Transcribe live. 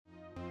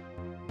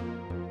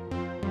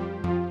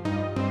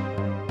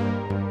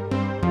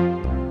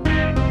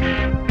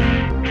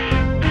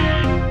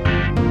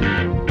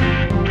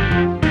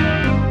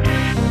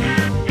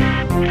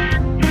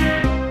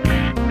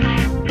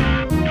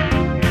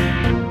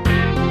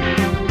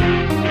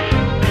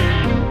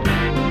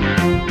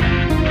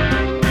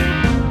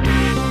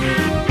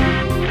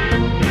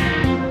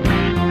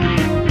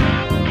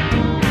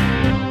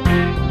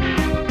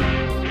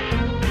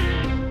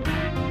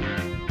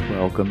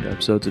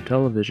episodes of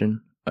television.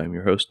 I'm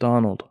your host,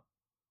 Donald.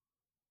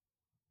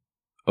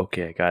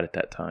 Okay, I got it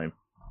that time.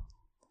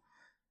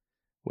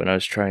 When I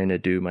was trying to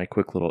do my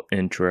quick little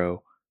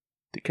intro,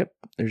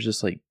 there's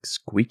this like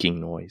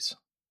squeaking noise.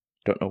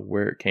 Don't know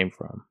where it came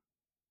from.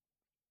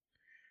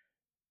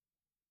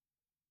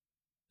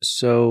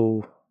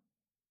 So,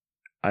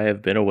 I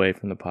have been away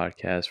from the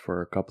podcast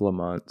for a couple of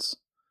months.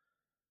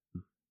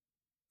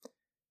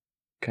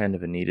 Kind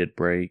of a needed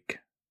break.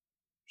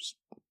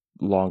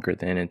 Longer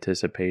than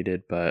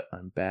anticipated, but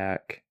I'm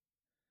back.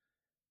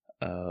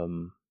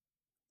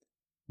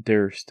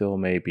 There still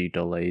may be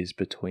delays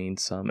between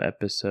some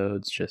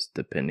episodes, just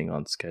depending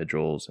on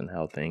schedules and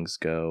how things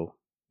go,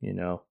 you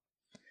know.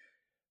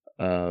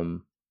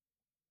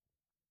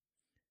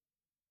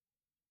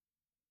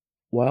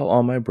 While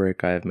on my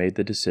break, I have made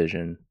the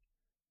decision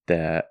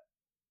that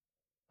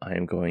I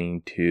am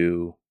going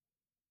to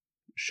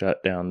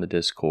shut down the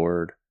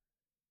Discord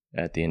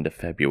at the end of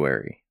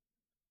February.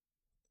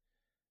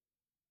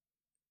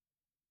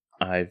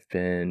 I've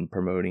been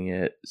promoting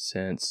it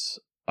since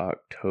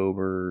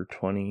October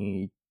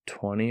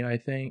 2020, I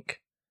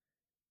think,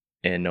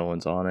 and no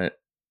one's on it,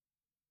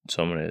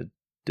 so I'm going to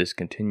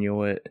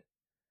discontinue it.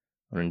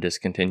 I'm going to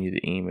discontinue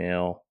the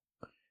email,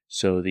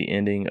 so the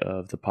ending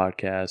of the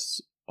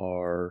podcasts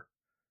are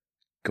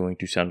going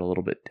to sound a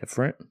little bit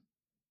different.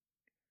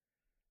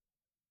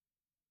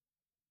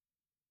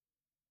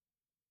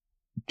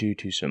 Due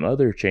to some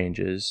other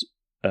changes,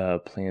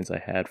 plans I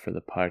had for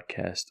the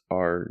podcast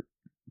are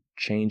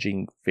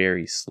changing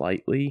very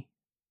slightly.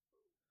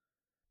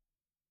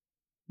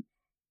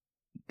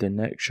 The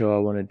next show I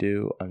want to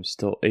do, I'm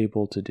still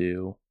able to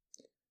do,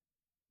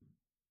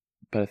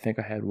 but I think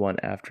I had one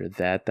after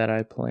that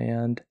I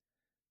planned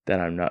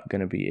that I'm not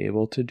going to be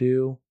able to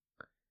do,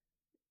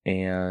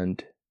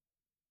 and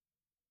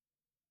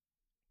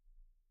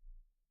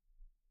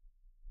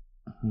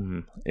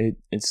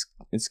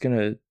it's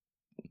gonna.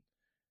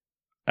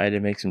 I had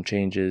to make some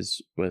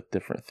changes with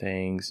different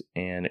things,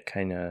 and it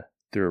kind of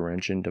threw a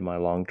wrench into my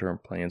long-term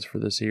plans for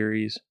the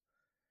series.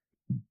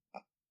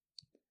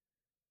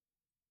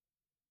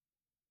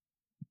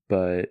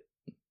 But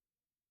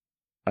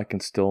I can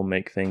still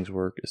make things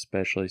work,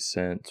 especially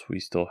since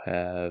we still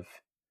have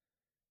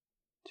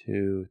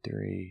 2,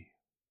 3,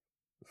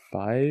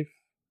 5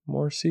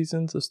 more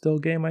seasons of Still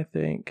Game, I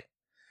think.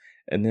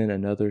 And then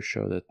another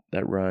show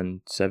that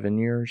run 7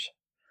 years.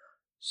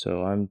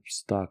 So I'm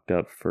stocked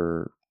up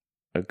for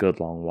a good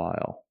long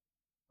while.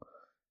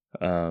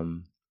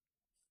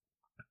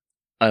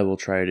 I will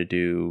try to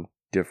do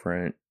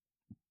different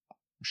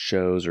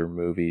shows or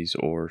movies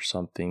or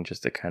something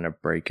just to kind of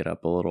break it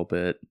up a little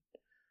bit.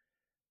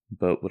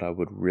 But what I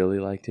would really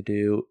like to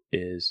do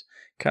is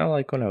kind of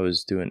like when I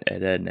was doing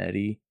Ed, Edd n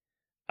Eddy,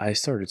 I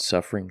started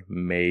suffering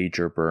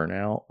major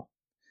burnout.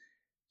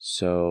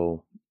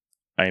 So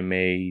I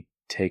may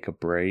take a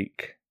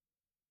break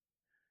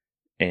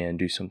and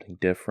do something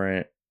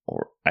different,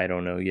 or I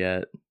don't know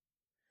yet.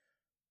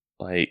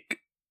 Like,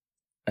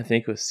 I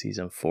think with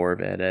season 4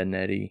 of Ed, Edd n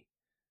Eddy,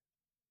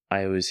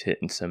 I was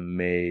hitting some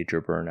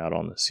major burnout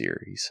on the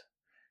series.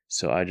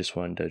 So I just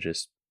wanted to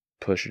just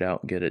push it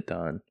out and get it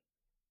done.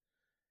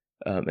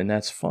 And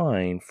that's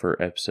fine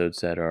for episodes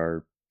that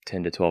are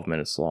 10 to 12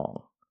 minutes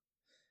long.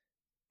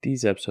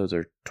 These episodes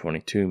are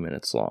 22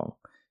 minutes long.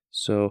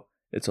 So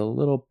it's a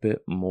little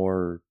bit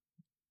more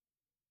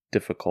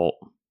difficult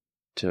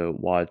to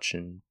watch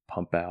and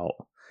pump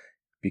out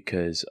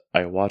because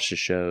I watch the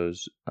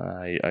shows,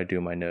 I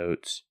do my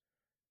notes,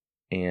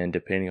 and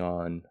depending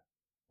on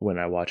when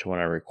I watch and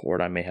when I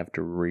record, I may have to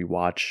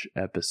rewatch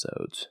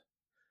episodes.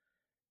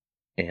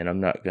 And I'm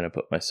not going to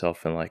put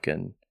myself in like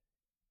an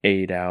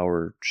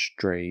 8-hour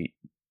straight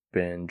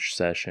binge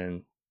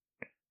session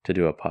to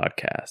do a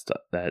podcast.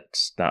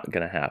 That's not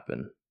going to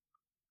happen.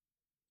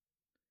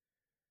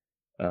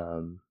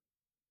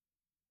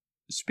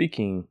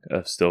 Speaking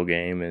of Still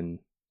Game and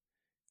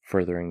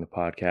furthering the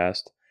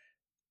podcast,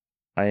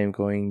 I am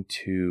going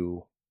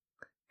to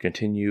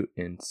continue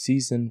in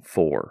season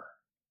 4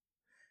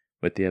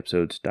 with the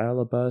episodes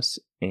Dial-A-Bus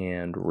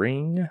and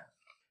Ring.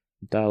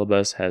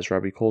 Dial-A-Bus has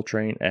Robbie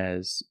Coltrane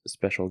as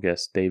special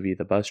guest Davy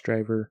the bus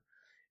driver.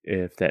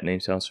 If that name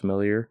sounds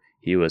familiar,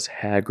 he was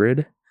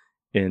Hagrid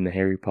in the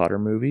Harry Potter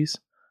movies.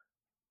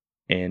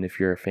 And if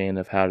you're a fan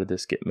of How Did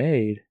This Get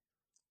Made,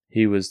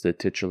 he was the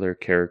titular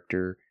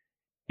character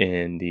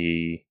in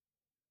the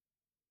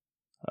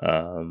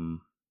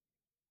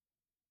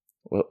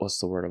what's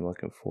the word I'm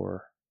looking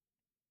for?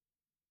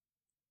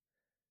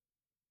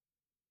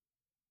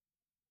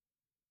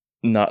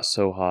 Not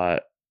so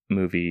hot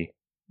movie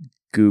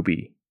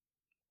Gooby.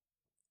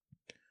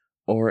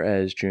 Or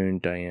as June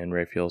Diane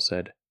Raphael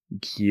said,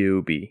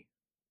 Gooby.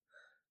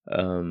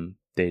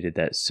 They did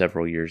that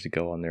several years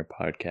ago on their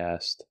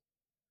podcast.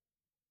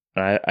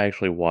 I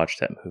actually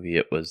watched that movie.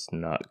 It was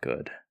not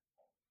good.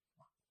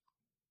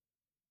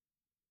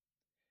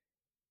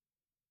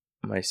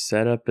 My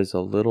setup is a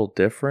little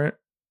different.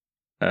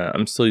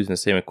 I'm still using the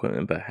same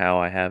equipment, but how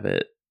I have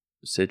it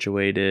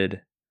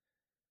situated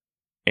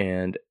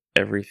and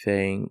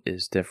everything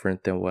is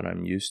different than what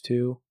I'm used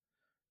to.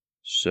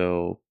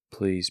 So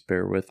please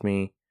bear with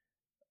me.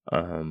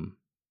 I'm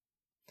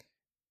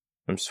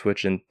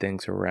switching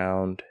things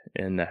around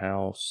in the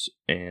house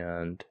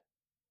and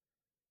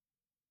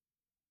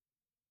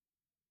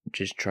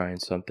just trying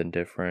something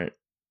different.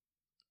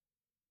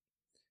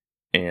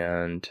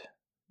 And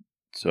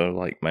so,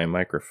 like, my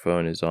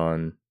microphone is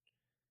on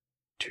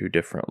 2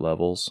 different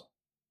levels.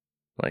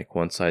 Like,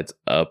 one side's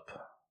up,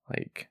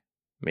 like,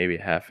 maybe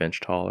a half inch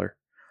taller.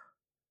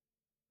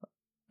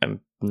 I'm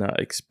not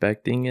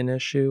expecting an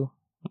issue,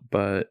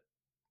 but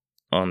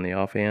on the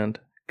offhand,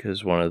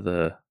 because one of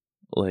the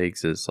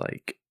legs is,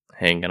 like,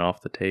 hanging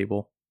off the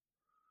table.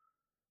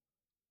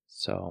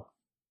 So,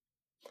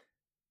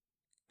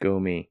 go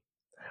me.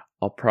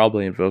 I'll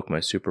probably invoke my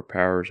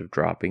superpowers of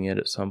dropping it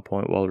at some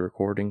point while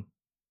recording.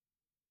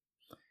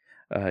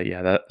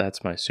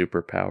 That's my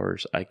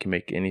superpowers. I can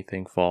make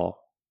anything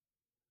fall.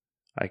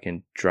 I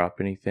can drop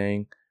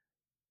anything,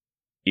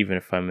 even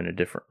if I'm in a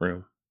different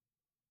room.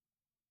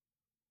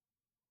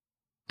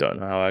 Don't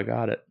know how I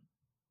got it,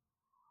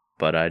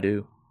 but I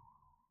do.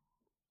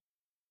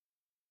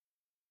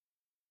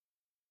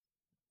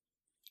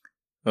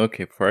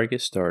 Okay, before I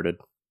get started,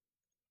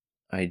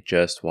 I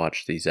just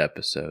watched these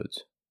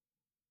episodes.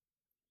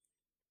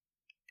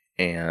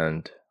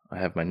 And I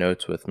have my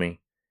notes with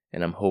me,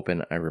 and I'm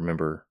hoping I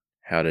remember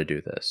how to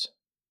do this.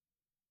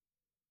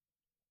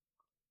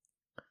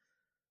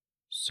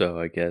 So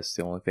I guess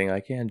the only thing I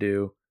can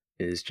do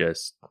is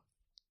just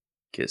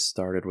get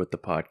started with the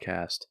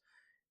podcast.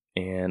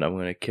 And I'm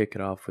going to kick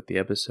it off with the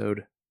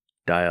episode,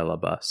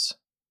 Dial-A-Bus.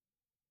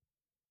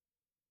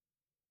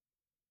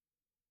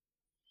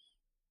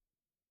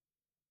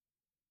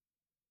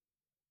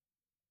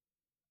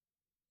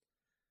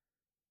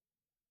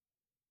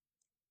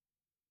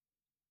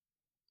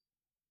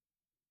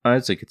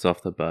 Isaac gets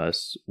off the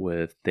bus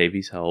with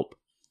Davy's help.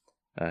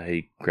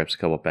 He grabs a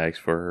couple bags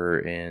for her,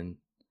 and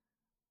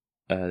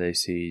they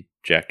see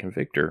Jack and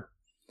Victor.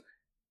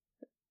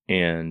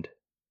 And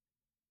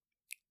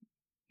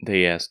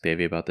they ask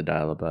Davy about the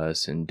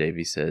Dial-A-Bus, and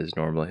Davy says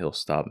normally he'll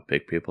stop and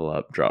pick people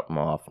up, drop them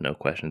off, no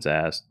questions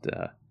asked.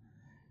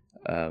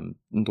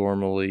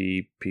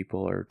 Normally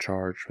people are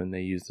charged when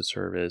they use the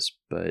service,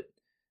 but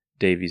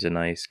Davy's a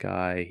nice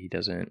guy.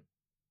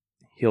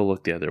 He'll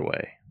look the other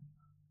way.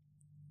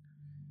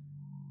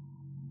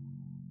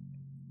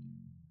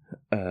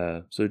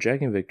 So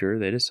Jack and Victor,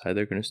 they decide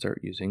they're going to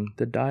start using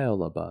the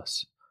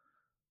Dial-A-Bus.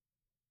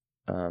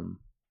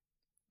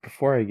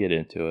 Before I get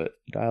into it,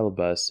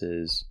 Dial-A-Bus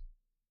is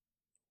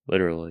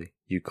literally,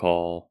 you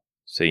call,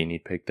 say you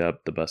need picked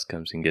up, the bus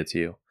comes and gets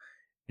you.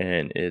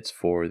 And it's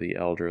for the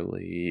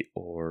elderly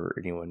or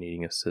anyone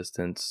needing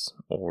assistance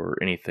or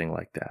anything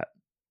like that.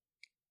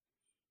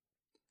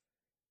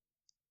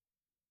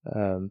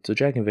 So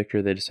Jack and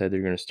Victor, they decide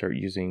they're going to start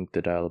using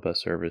the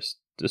Dial-A-Bus service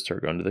to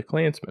start going to the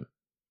Klansmen.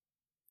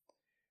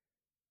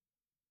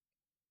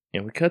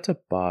 And we cut to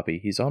Bobby.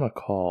 He's on a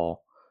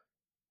call,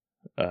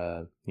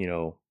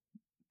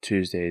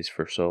 Tuesdays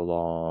for so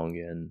long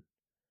and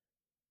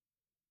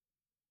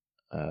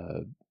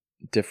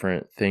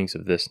different things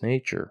of this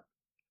nature.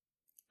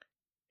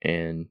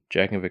 And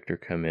Jack and Victor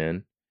come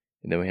in,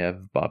 and then we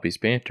have Bobby's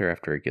banter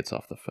after he gets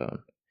off the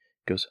phone.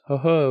 He goes, "Ho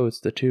ho, it's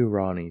the 2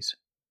 Ronnies.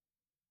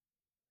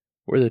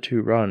 We're the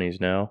 2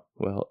 Ronnies now.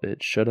 Well,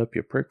 it's shut up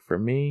you prick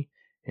from me,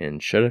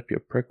 and shut up you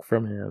prick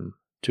from him,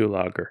 2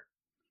 lager."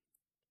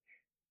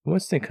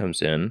 Winston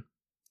comes in,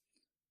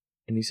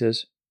 and he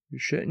says,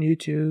 "Shouldn't you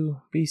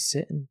 2 be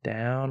sitting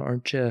down?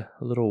 Aren't you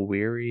a little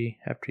weary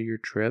after your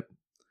trip?"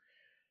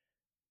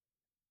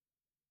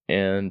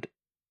 And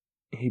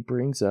he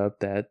brings up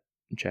that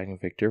Jack and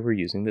Victor were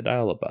using the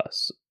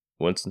Dial-A-Bus.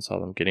 Winston saw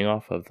them getting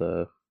off of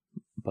the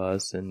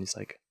bus, and he's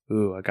like,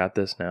 "Ooh, I got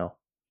this now."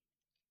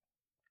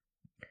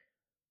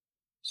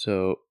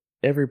 So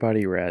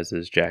everybody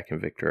razzes Jack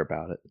and Victor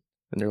about it.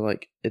 And they're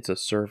like, "It's a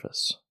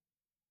service.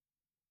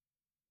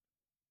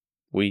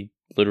 We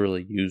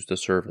literally used a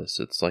service.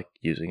 It's like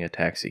using a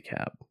taxi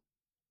cab."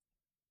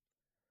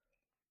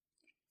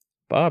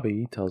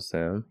 Bobby tells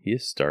them he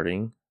is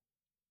starting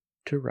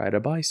to ride a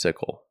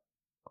bicycle.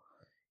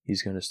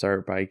 He's going to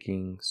start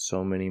biking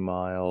so many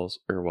miles,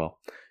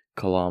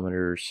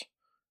 kilometers.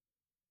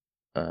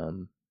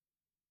 In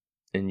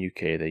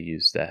UK, they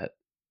use that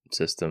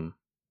system,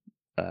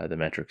 the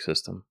metric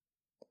system.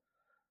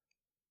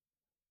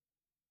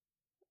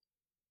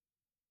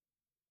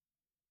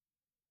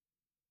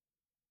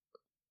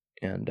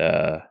 And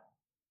there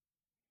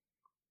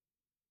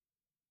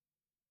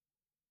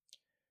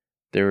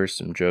were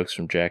some jokes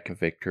from Jack and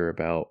Victor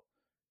about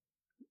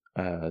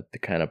the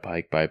kind of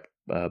bike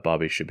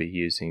Bobby should be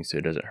using so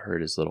it doesn't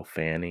hurt his little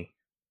fanny.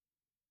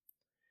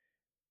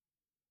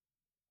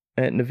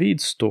 At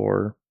Naveed's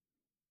store,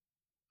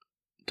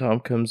 Tom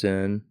comes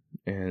in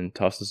and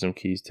tosses some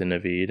keys to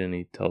Naveed, and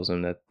he tells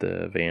him that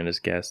the van is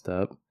gassed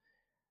up.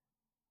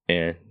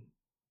 And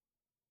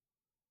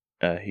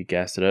he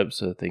gassed it up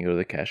so that they can go to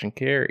the cash and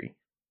carry.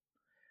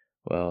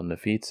 Well,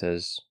 Naveed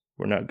says,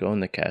 "We're not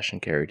going to cash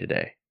and carry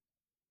today."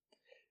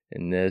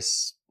 And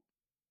this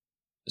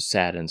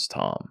saddens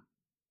Tom.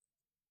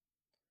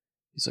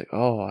 He's like,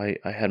 oh, I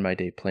had my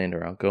day planned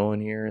around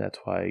going here. That's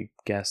why I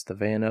gassed the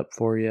van up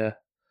for you.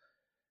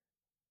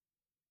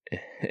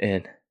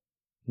 And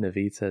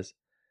Naveed says,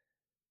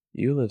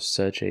 you live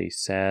such a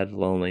sad,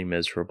 lonely,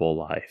 miserable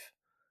life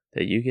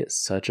that you get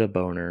such a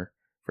boner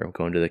from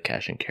going to the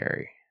cash and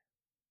carry.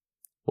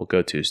 We'll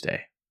go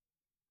Tuesday.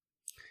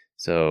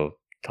 So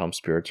Tom's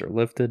spirits are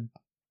lifted.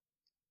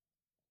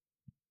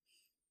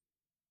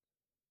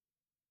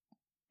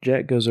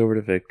 Jack goes over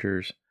to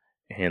Victor's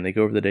and they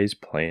go over the day's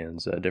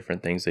plans,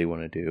 different things they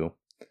want to do.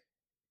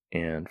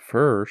 And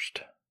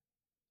first,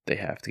 they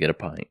have to get a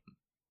pint.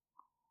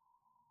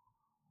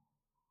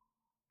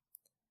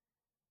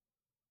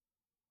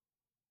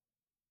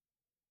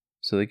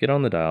 So they get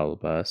on the dial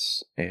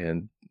bus,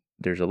 and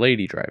there's a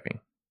lady driving.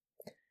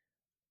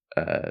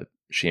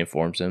 She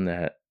informs him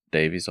that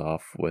Davy's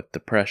off with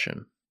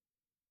depression.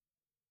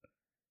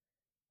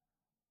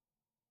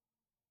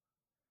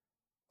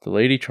 The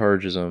lady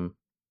charges him.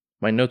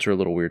 My notes are a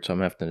little weird, so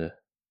I'm having to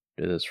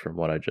do this from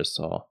what I just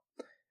saw.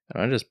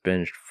 And I just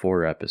binged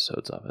 4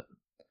 episodes of it.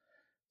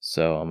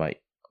 So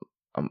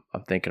I'm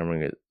thinking I'm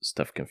going to get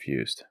stuff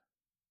confused.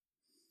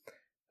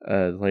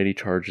 The lady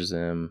charges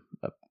him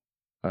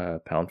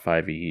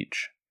 £1.05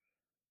 each.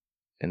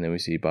 And then we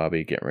see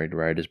Bobby getting ready to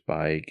ride his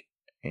bike.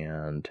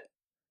 And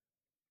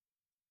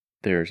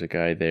there's a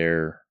guy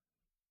there.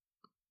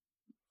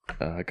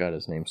 I got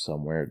his name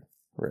somewhere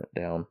written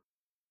down.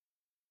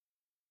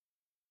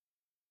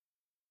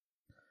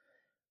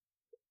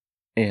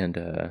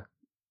 And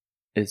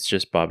it's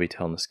just Bobby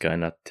telling this guy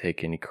not to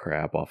take any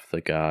crap off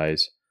the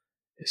guys.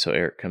 So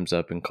Eric comes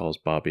up and calls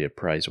Bobby a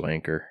prize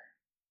wanker.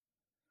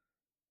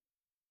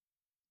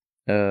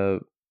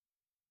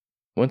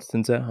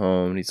 Winston's at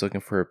home and he's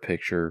looking for a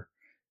picture,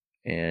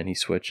 and he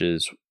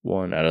switches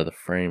one out of the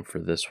frame for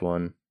this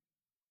one.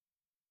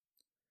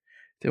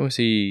 Then we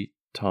see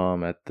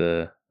Tom at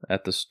the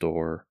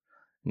store,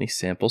 and he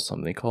samples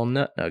something called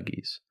Nut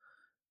Nuggies.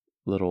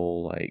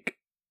 Little, like,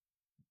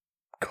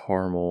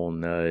 caramel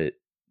nut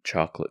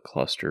chocolate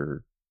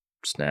cluster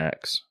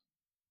snacks.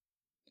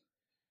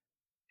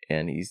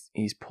 And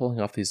he's pulling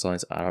off these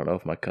lines. I don't know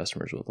if my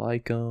customers would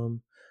like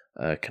them.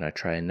 Can I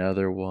try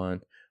another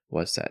one?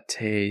 What's that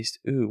taste?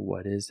 Ooh,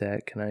 what is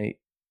that?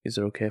 Is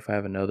it okay if I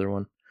have another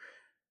one?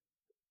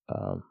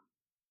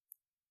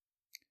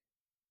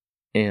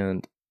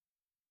 And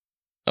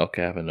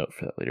okay, I have a note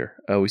for that later.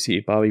 We see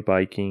Bobby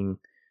biking,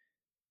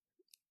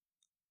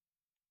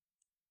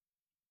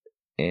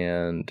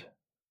 and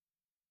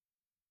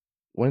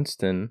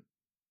Winston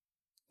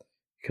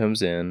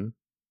comes in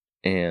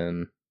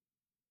and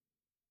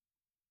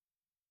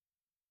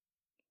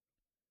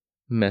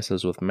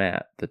messes with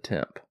Matt, the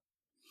temp.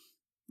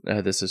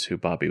 This is who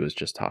Bobby was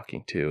just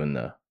talking to in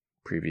the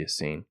previous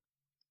scene.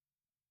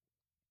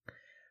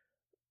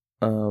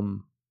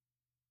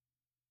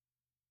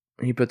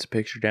 He puts a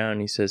picture down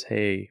and he says,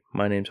 hey,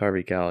 my name's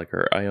Harvey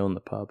Gallagher. I own the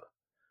pub.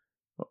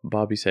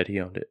 Bobby said he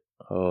owned it.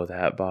 Oh,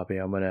 that Bobby.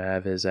 I'm going to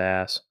have his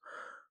ass.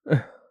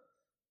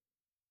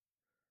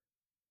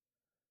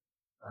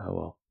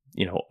 Well,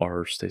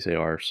 ours. They say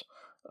ours.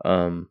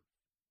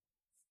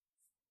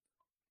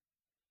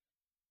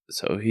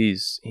 So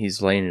he's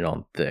laying it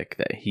on thick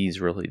that he's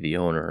really the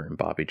owner and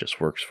Bobby just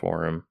works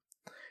for him.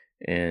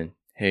 And,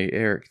 hey,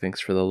 Eric,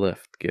 thanks for the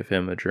lift. Give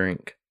him a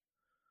drink.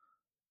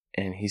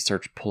 And he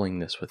starts pulling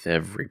this with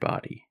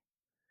everybody.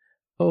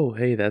 Oh,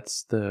 hey,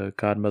 that's the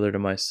godmother to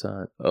my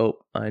son.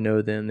 Oh, I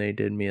know them. They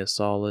did me a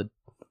solid.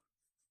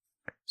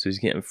 So he's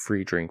getting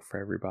free drink for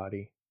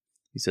everybody.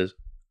 He says,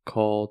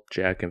 call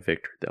Jack and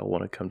Victor. They'll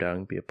want to come down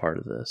and be a part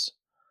of this.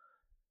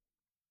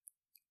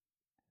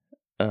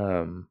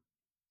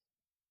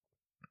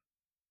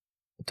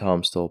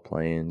 Tom's still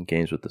playing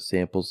games with the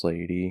samples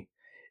lady,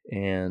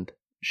 and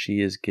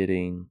she is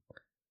getting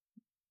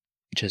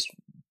just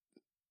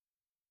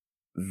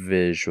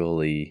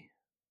visually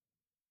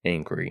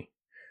angry.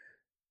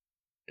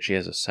 She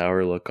has a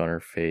sour look on her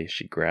face.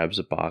 She grabs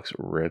a box,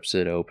 rips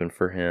it open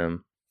for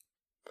him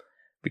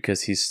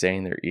because he's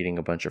staying there eating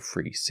a bunch of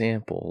free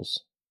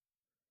samples.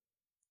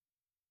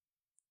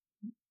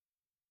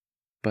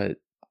 But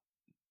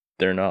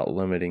they're not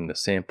limiting the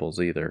samples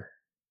either.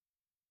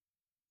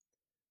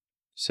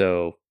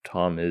 So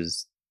Tom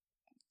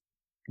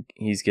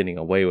he's getting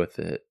away with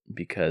it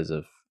because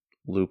of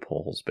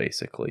loopholes,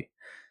 basically.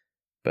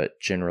 But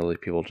generally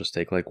people just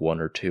take like 1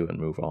 or 2 and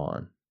move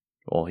on.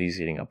 Well, he's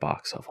eating a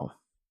box of them.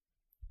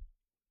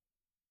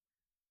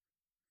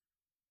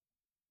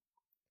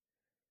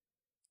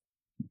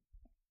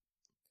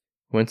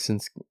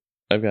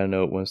 I've got a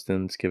note,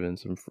 Winston's giving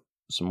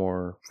some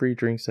more free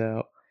drinks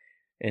out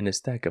and a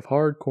stack of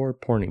hardcore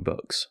porny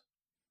books.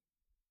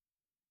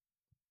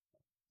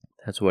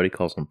 That's what he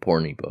calls them,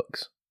 porny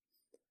books.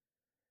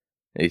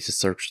 And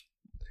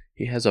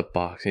he has a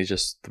box, he's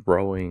just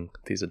throwing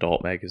these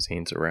adult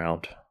magazines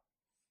around.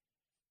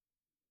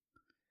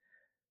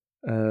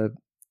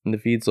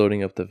 Naveed's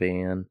loading up the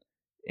van,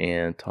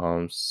 and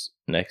Tom's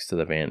next to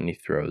the van and he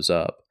throws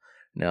up.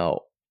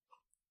 Now,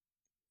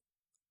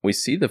 we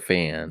see the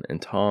van,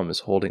 and Tom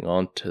is holding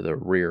on to the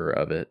rear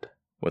of it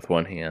with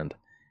one hand,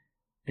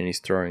 and he's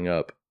throwing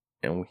up,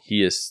 and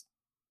he is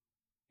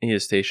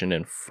stationed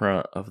in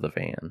front of the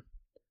van.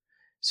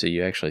 So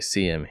you actually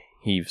see him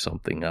heave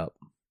something up,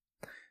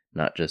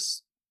 not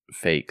just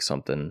fake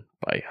something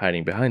by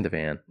hiding behind the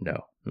van.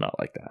 No, not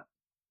like that.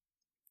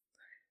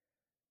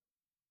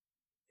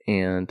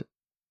 And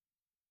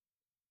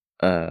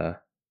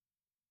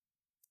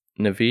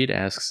Naveed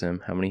asks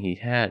him how many he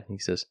had, and he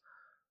says,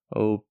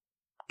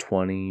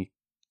 20,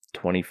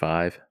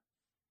 25.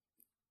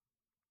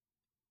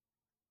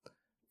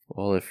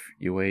 Well, if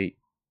you ate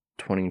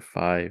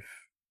 25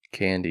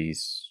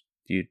 candies,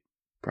 you'd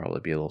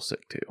probably be a little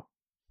sick too.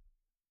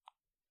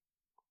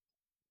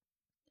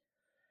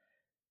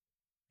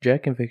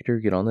 Jack and Victor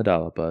get on the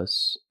dial-up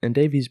bus, and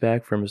Davy's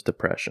back from his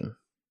depression.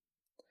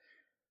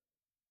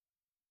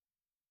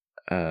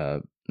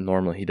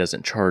 Normally he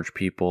doesn't charge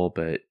people,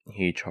 but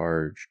he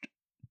charged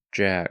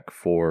Jack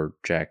for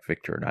Jack,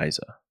 Victor, and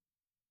Isa.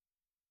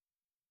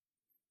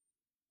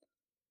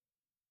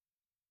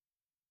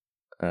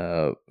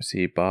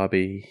 See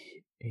Bobby,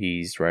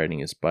 he's riding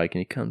his bike, and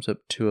he comes up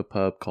to a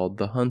pub called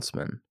The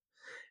Huntsman.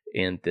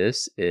 And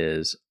this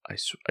is, I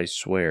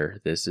swear,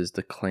 this is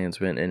the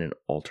Klansman in an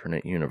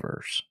alternate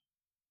universe.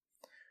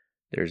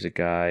 There's a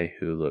guy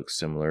who looks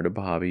similar to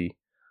Bobby,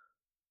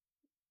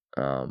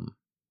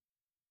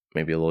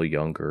 maybe a little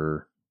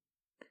younger,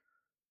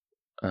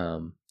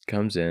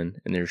 comes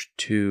in, and there's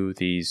two of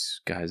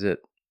these guys that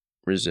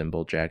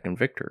resemble Jack and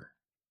Victor.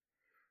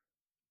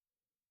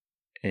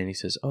 And he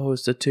says,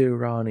 it's the two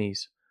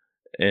Ronnies.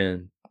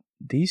 And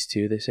these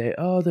two, they say,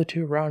 the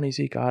two Ronnies,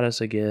 he got us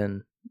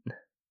again.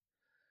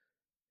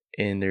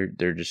 And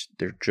they're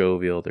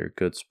jovial, they're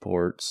good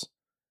sports.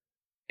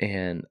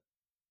 And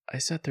I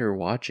sat there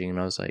watching, and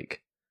I was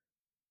like,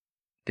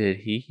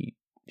 did he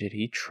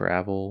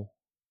travel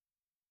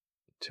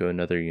to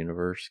another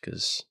universe?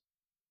 Because,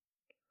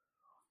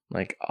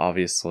 like,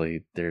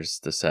 obviously there's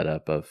the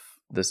setup of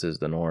this is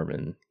the norm,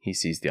 and he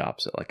sees the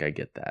opposite. Like, I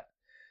get that,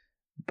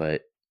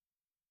 but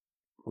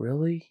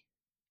really,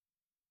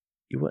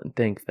 you wouldn't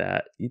think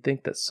that. You'd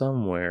think that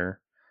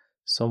somewhere,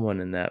 someone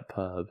in that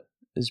pub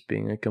is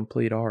being a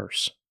complete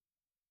arse.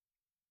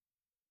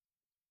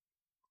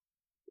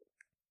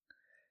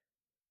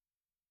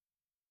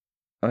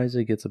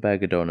 Isaac gets a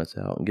bag of donuts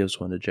out and gives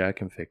one to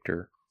Jack and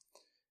Victor,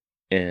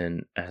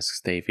 and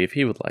asks Davey if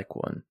he would like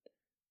one.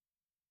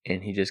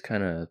 And he just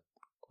kind of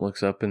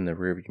looks up in the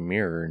rearview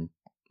mirror, and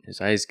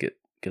his eyes get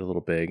a little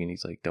big, and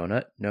he's like,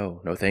 "Donut?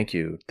 No, thank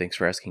you. Thanks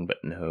for asking,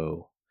 but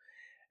no."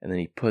 And then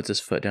he puts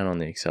his foot down on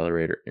the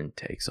accelerator and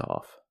takes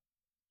off.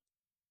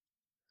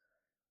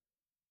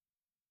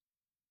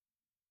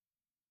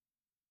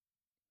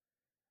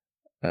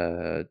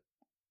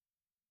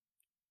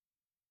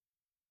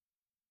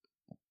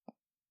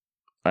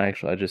 I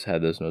just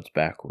had those notes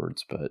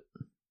backwards, but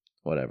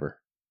whatever.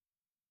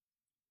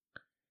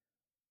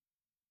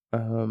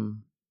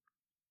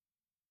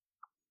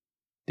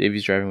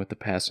 Davy's driving with the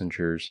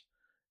passengers,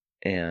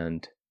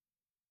 and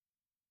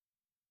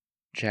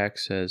Jack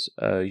says,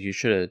 you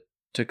should have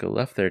took a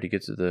left there to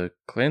get to the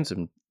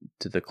Klansman,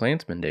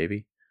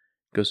 Davy.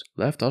 He goes,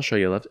 left? I'll show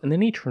you left. And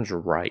then he turns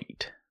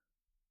right.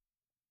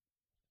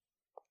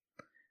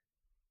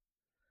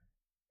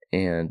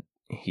 And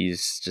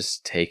he's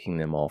just taking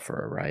them all for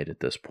a ride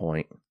at this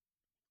point.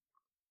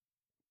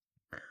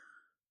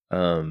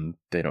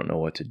 They don't know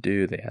what to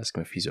do. They ask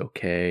him if he's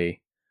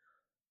okay.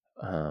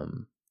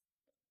 They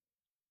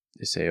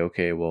say,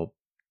 okay, well,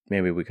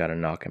 maybe we gotta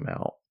knock him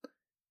out.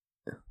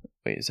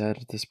 Wait, is that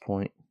at this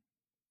point?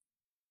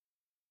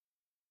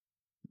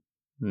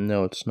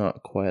 No, it's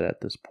not quite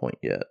at this point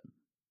yet.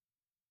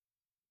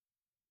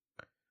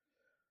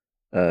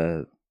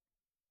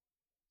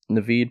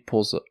 Naveed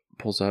pulls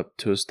up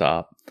to a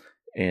stop,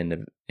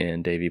 and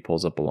Davy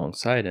pulls up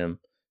alongside him.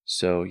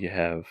 So you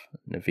have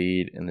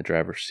Naveed in the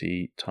driver's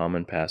seat, Tom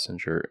in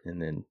passenger, and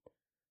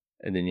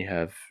then you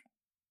have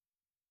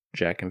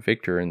Jack and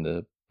Victor in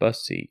the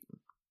bus seat.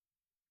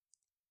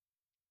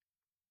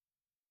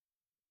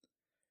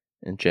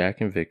 And Jack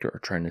and Victor are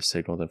trying to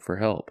signal them for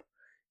help.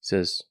 He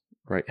says,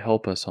 "Write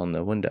help us on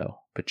the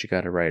window, but you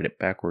gotta write it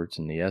backwards,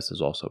 and the S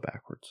is also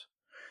backwards."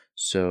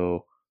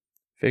 So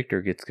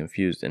Victor gets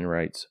confused and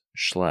writes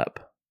Schlep,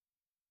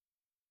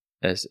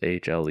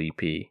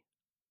 SHLEP,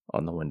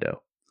 on the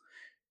window.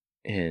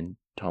 And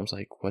Tom's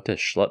like, "What does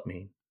Schlep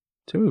mean?"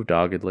 To move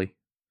doggedly,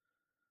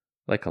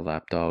 like a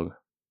lapdog,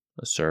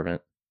 a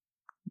servant,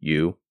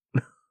 you.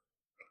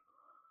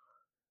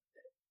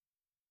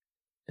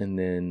 And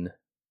then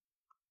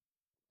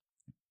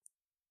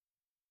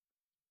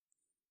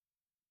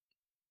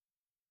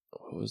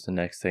what was the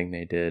next thing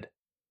they did?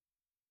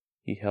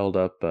 He held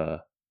up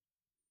a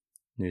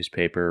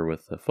newspaper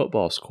with the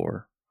football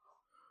score.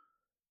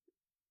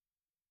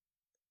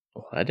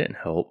 Well, that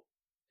didn't help.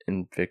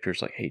 And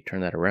Victor's like, "Hey,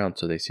 turn that around,"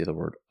 so they see the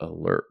word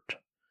alert.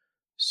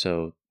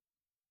 So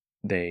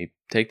they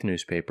take the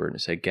newspaper and it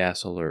said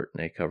gas alert,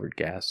 and they covered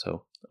gas,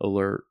 so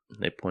alert,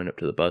 and they point up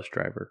to the bus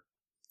driver.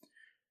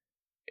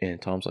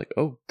 And Tom's like,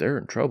 oh, they're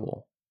in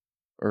trouble.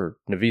 Or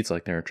Naveed's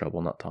like, they're in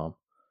trouble, not Tom.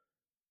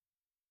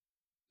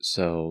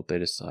 So they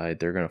decide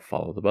they're going to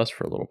follow the bus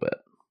for a little bit.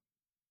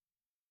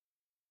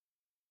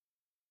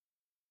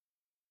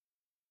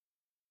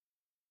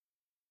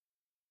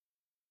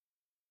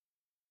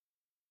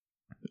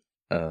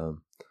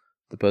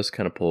 The bus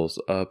kind of pulls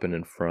up and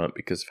in front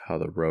because of how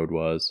the road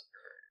was.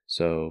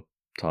 So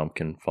Tom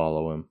can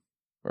follow him.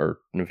 Or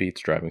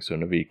Naveed's driving, so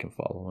Naveed can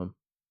follow him.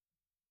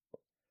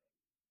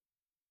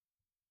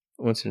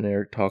 Once and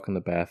Eric talk in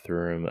the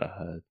bathroom.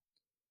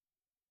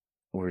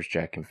 Where's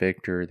Jack and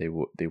Victor? They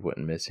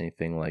wouldn't miss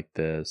anything like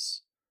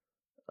this.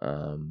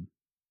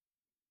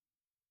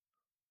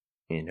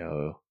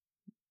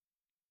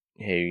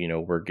 Hey,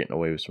 we're getting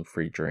away with some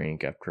free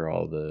drink after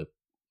all the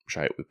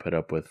shite we put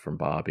up with from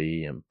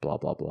Bobby and blah,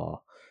 blah,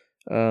 blah.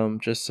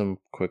 Just some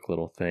quick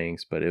little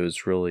things, but it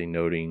was really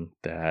noting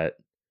that,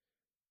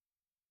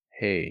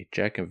 hey,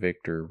 Jack and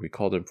Victor, we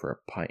called them for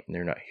a pint and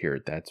they're not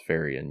here. That's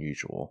very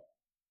unusual.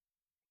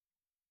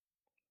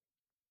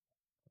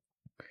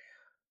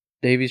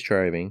 Davy's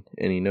driving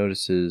and he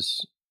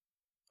notices,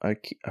 I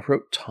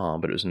wrote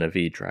Tom, but it was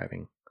Naveed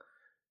driving.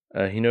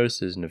 He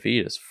notices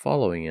Naveed is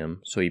following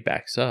him, so he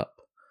backs up,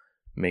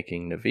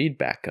 making Naveed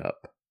back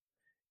up.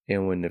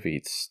 And when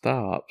Naveed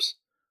stops,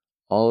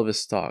 all of his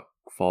stock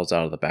falls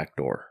out of the back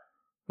door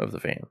of the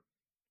van,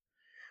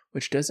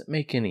 which doesn't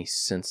make any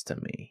sense to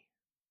me.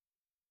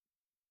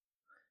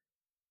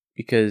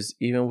 Because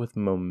even with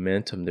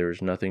momentum, there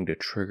was nothing to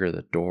trigger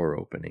the door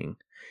opening.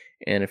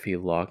 And if he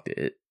locked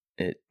it,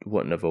 it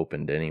wouldn't have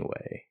opened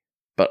anyway.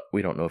 But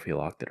we don't know if he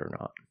locked it or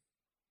not.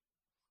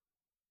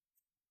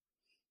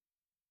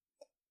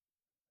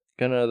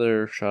 Got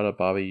another shot of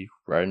Bobby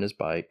riding his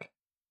bike.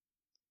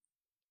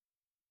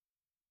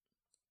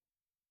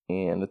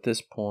 And at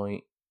this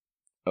point,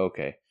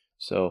 okay,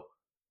 so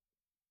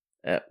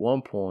at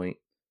one point,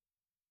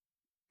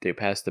 they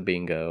pass the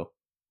bingo.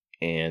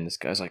 And this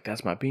guy's like,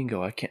 that's my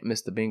bingo. I can't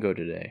miss the bingo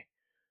today.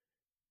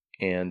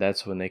 And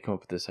that's when they come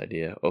up with this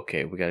idea.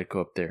 Okay, we got to go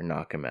up there and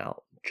knock him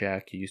out.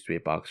 Jack, you used to be a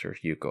boxer.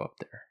 You go up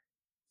there.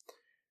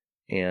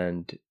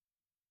 And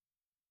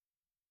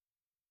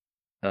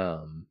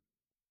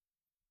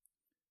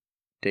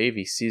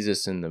Davey sees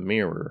this in the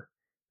mirror.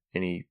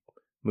 And he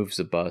moves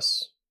the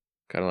bus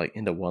kind of like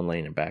into one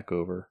lane and back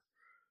over.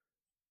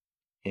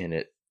 And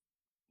it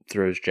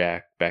throws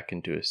Jack back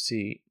into his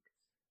seat.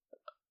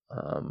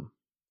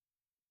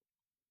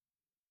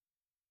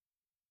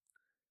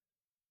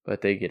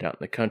 But they get out in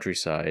the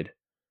countryside,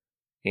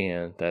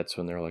 and that's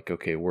when they're like,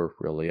 okay, we're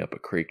really up a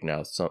creek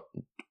now.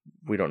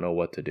 We don't know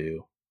what to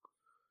do.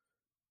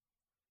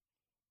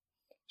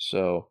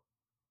 So,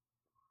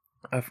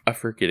 I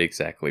forget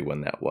exactly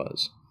when that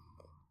was.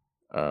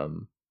 But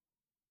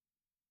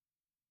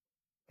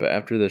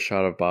after the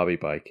shot of Bobby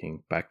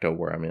biking, back to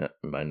where I'm at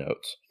in my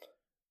notes,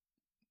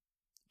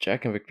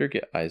 Jack and Victor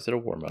get eyes at a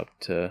warm-up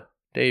to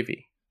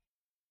Davey.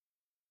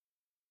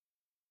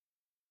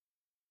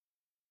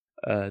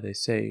 They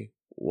say,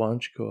 why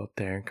don't you go up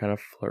there and kind of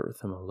flirt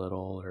with him a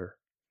little, or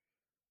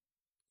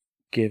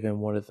give him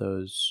one of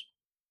those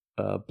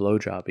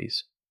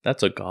blowjobbies.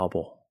 That's a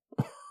gobble.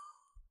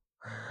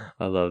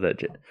 I love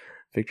that.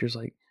 Victor's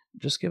like,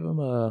 just give him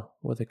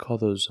what they call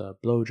those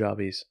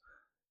blowjobbies.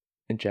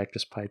 And Jack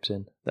just pipes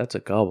in, that's a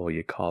gobble,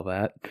 you call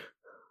that?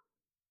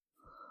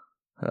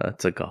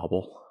 It's a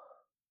gobble.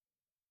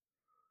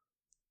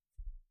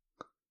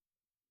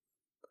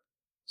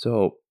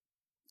 So,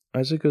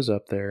 Isaac goes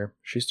up there.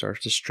 She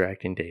starts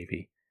distracting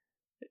Davey.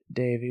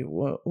 Davey,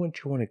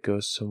 wouldn't you want to go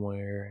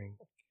somewhere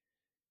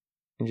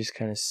and just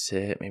kind of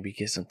sit, maybe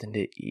get something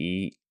to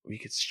eat? We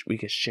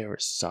could share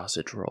a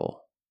sausage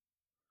roll.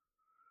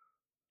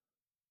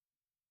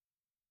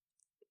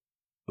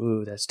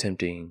 Ooh, that's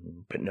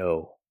tempting, but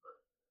no.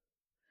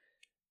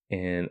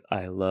 And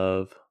I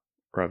love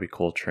Robbie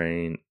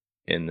Coltrane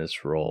in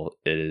this role.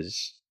 It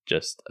is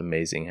just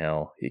amazing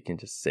how he can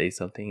just say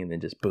something and then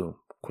just boom,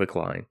 quick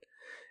line,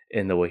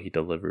 and the way he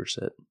delivers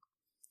it.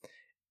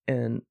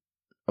 And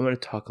I'm going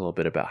to talk a little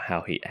bit about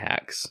how he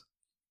acts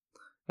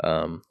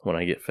when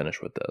I get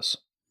finished with this.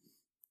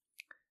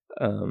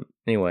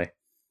 Anyway,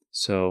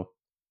 so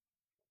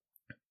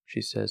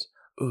she says,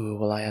 ooh,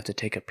 well, I have to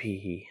take a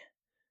pee.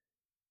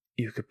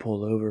 You could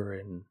pull over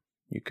and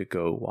you could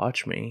go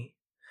watch me.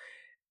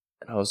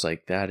 And I was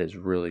like, that is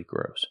really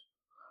gross.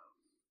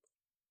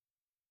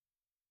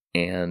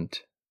 And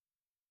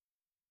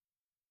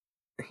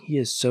he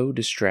is so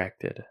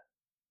distracted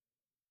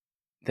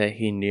that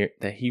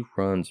he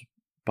runs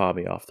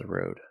Bobby off the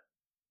road.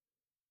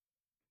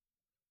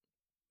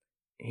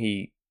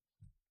 He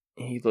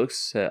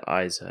looks at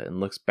Isa and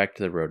looks back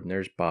to the road, and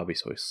there's Bobby,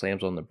 so he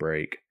slams on the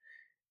brake,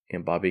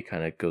 and Bobby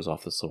kind of goes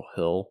off this little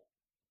hill.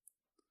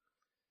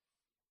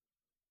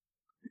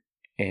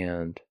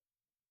 And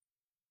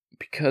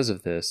because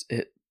of this,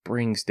 it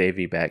brings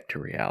Davey back to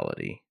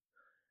reality.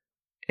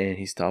 And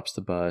he stops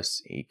the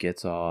bus, he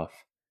gets off,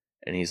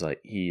 and he's like,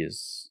 he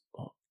is,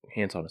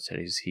 hands on his head,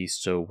 he's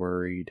so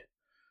worried.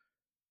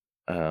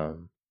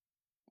 And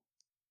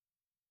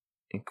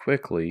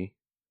quickly,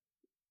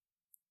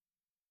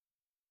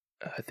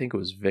 I think it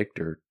was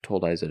Victor,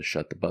 told Isa to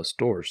shut the bus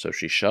doors, so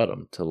she shut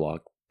them to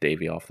lock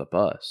Davy off the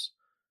bus,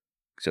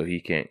 so he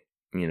can't,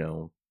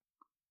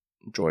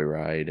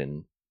 joyride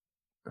and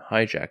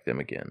hijack them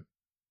again.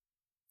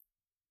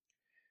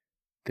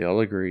 They all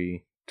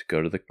agree to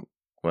go to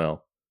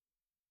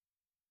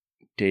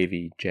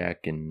Davy,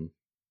 Jack, and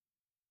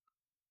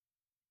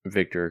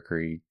Victor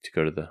agree to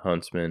go to the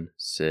Huntsman,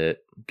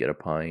 sit, get a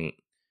pint,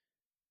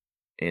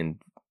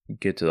 and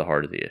get to the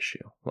heart of the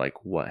issue.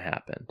 Like, what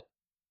happened?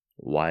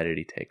 Why did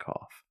he take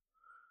off?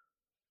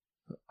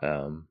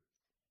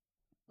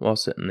 While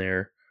sitting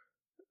there,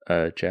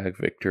 Jack,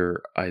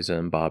 Victor, Isa,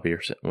 and Bobby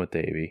are sitting with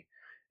Davy,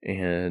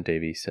 and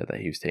Davy said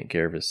that he was taking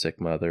care of his sick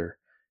mother,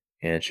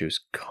 and she was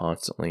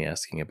constantly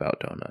asking about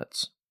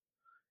donuts.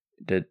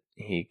 That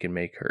he could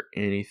make her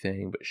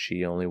anything, but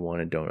she only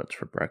wanted donuts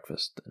for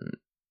breakfast, and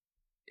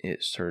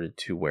it started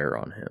to wear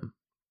on him.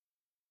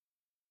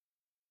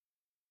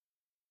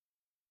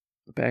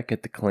 Back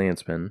at the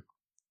Klansman,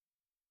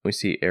 we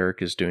see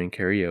Eric is doing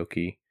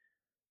karaoke,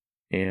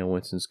 and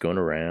Winston's going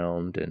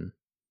around, and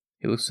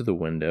he looks through the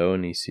window,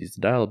 and he sees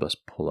the dial-a-bus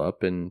pull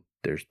up, and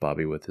there's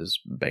Bobby with his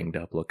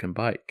banged-up-looking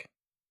bike.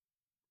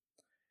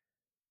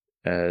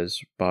 As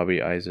Bobby,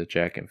 Isa,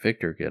 Jack, and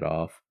Victor get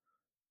off,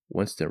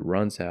 Winston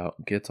runs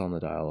out, gets on the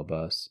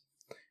dial-a-bus.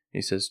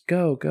 He says,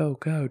 "Go, go,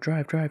 go,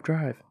 drive, drive,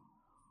 drive."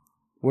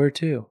 "Where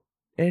to?"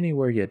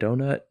 "Anywhere, you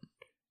donut."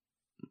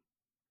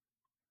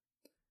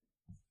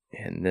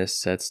 And this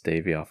sets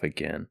Davy off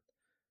again.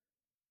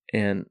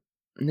 And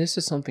this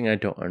is something I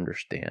don't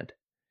understand.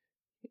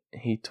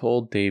 He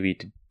told Davy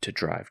to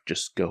drive,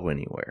 just go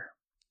anywhere.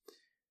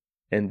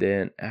 And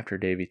then after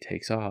Davy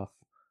takes off,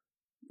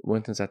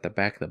 Winston's at the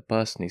back of the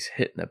bus and he's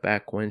hitting the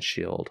back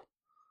windshield,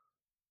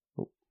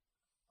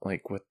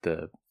 like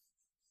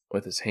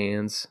with his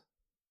hands,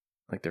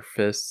 like their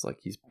fists, like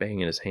he's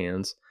banging his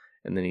hands,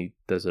 and then he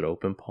does it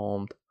open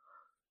palmed.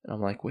 And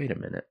I'm like, wait a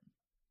minute.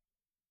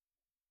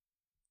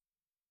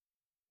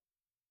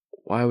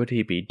 Why would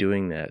he be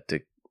doing that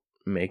to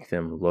make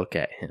them look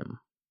at him?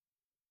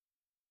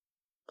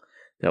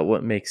 That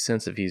wouldn't make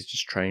sense if he's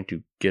just trying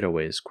to get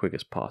away as quick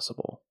as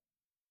possible.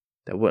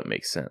 That wouldn't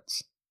make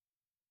sense.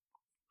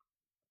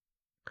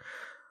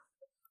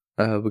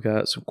 We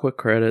got some quick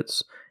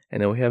credits,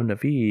 and then we have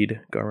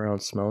Naveed go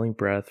around smelling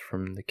breath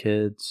from the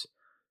kids.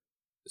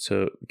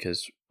 So,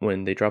 because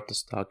when they dropped the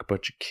stock, a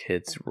bunch of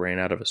kids ran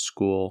out of a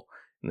school,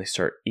 and they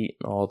start eating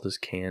all this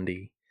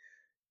candy.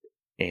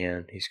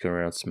 And he's going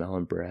around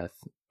smelling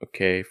breath.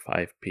 Okay,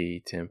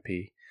 5p,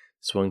 10p.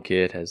 This one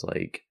kid has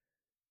like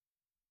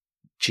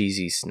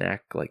cheesy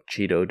snack, like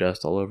Cheeto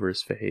dust all over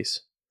his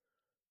face.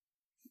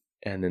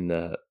 And then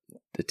the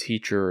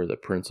teacher or the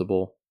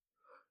principal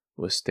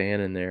was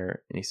standing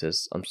there, and he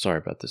says, "I'm sorry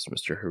about this,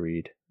 Mr.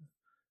 Hareed."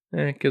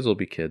 Kids will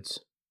be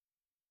kids.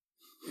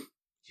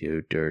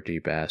 You dirty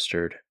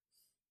bastard.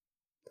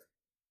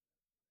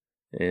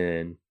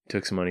 And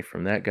took some money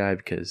from that guy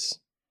because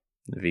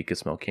V could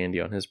smell candy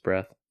on his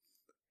breath.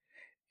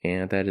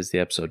 And that is the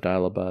episode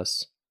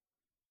Dial-a-Bus.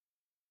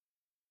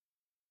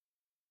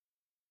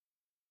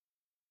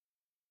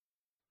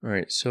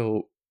 Alright,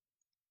 so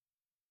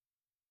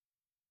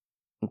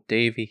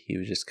Davy, he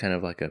was just kind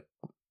of like a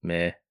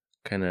meh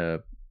kind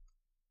of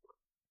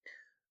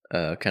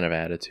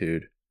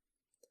attitude.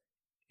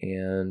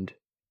 And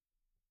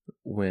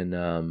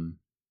when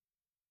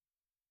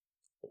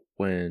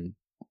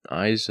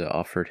Isa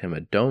offered him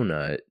a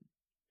donut,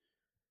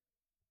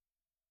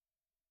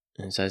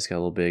 and his eyes got a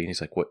little big, and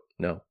he's like, "What?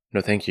 No,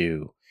 thank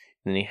you."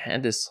 And he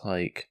had this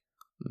like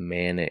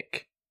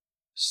manic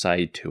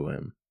side to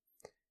him,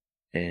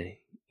 and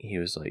he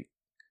was like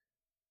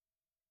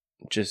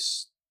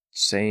just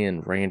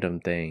saying random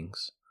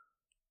things.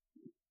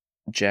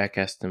 Jack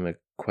asked him a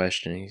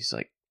question, and he's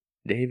like,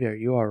 "Davey, are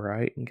you all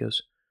right?" And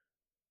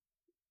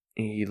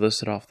he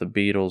listed off the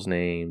Beatles'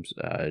 names: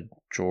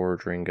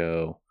 George,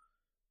 Ringo,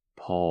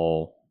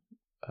 Paul.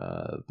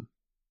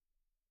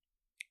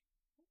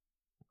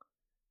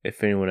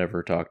 If anyone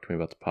ever talked to me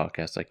about the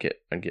podcast,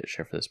 I'd get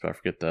shit for this, but I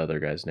forget the other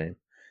guy's name. And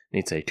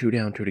he'd say, 2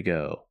 down, 2 to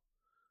go.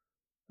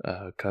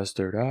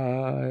 Custard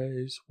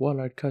Eyes,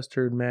 One-Eyed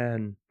Custard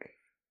Man,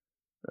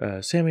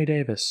 Sammy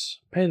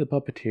Davis, Pay the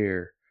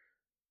Puppeteer.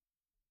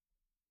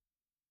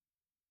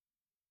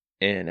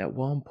 And at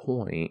one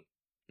point,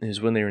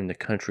 is when they were in the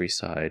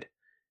countryside,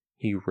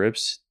 he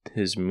rips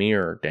his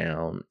mirror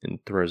down and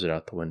throws it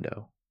out the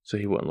window so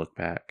he wouldn't look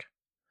back.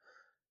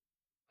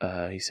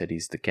 He said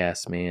he's the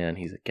gas man,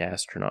 he's a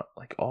gastronaut,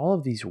 like all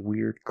of these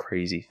weird,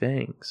 crazy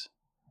things.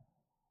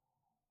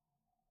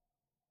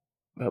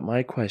 But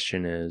my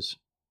question is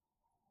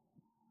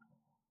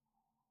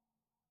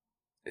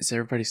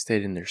everybody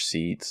stayed in their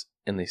seats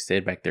and they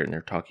stayed back there and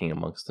they're talking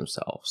amongst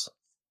themselves?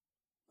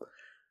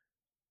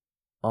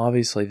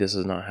 Obviously, this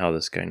is not how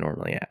this guy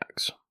normally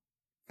acts.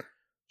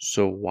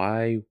 So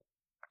why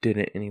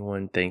didn't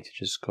anyone think to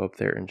just go up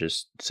there and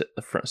just sit in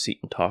the front seat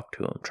and talk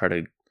to him? Try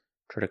to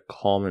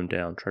calm him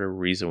down, try to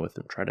reason with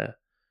him, try to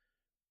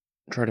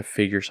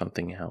figure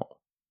something out.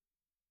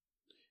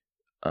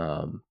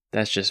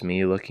 that's just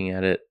me looking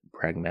at it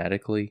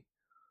pragmatically.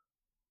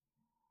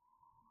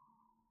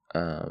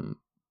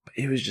 But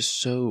it was just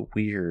so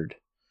weird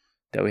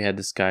that we had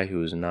this guy who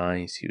was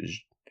nice. He was,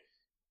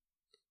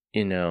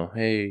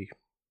 hey,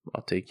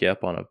 I'll take you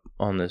up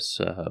on this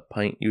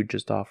pint you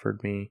just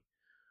offered me.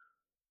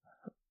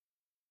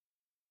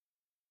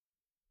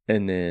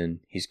 And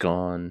then he's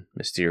gone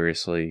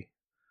mysteriously.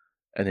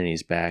 And then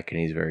he's back and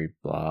he's very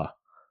blah.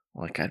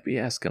 Like, I'd be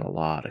asking a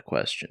lot of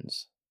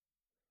questions.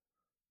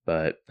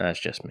 But that's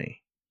just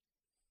me.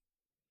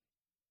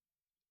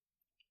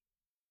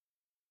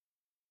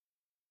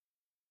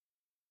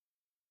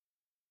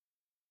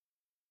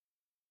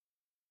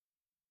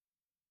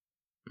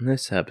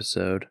 This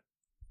episode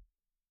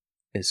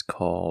is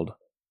called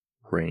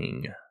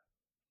Ring.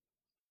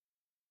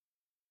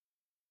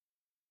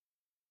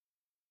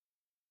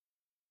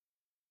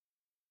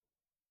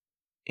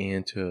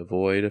 And to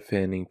avoid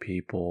offending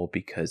people,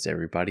 because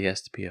everybody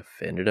has to be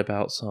offended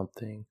about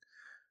something,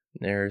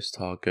 there's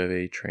talk of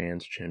a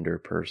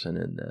transgender person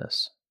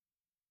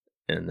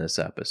in this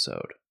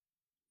episode.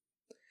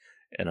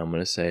 And I'm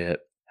going to say it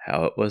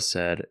how it was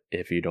said.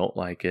 If you don't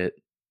like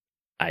it,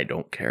 I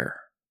don't care.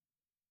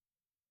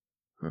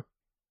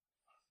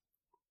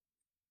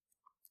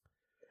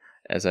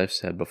 As I've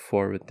said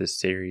before with this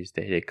series,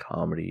 they did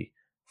comedy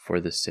for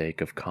the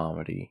sake of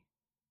comedy.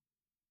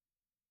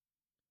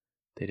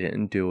 They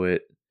didn't do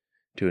it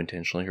to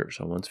intentionally hurt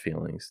someone's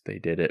feelings. They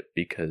did it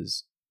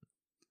because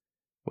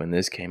when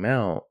this came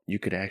out, you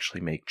could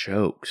actually make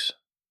jokes.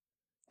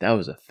 That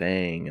was a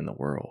thing in the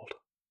world.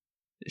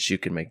 You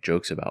could make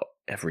jokes about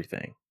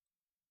everything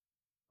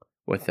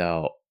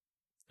without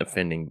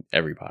offending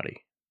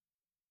everybody.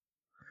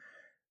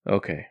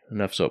 Okay,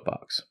 enough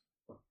soapbox.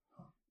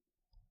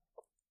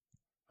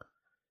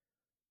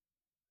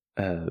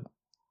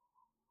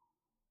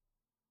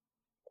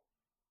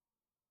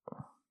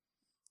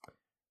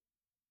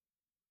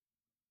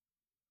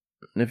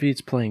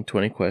 Naveed's playing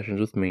 20 questions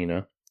with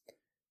Mina,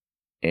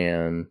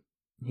 and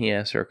he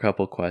asks her a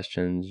couple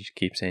questions. She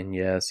keeps saying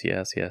yes,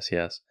 yes, yes,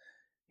 yes.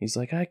 He's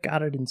like, I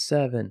got it in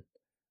 7.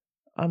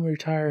 I'm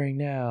retiring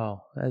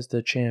now as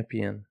the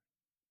champion.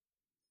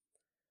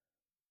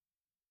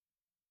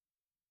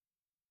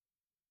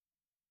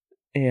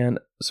 And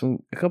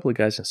a couple of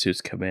guys in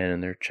suits come in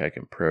and they're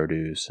checking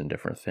produce and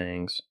different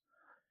things.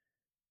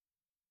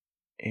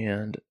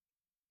 And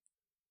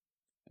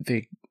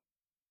they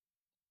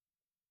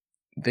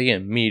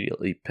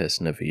immediately piss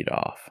Naveed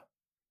off.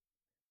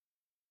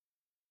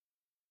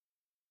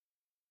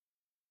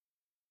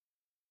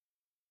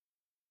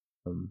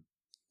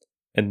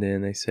 And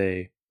then they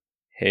say,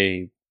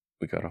 hey,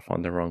 we got off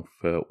on the wrong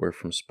foot. We're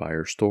from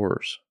Spire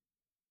Stores.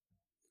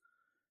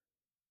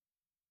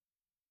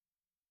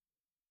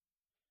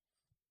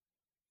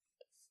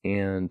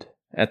 And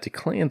at the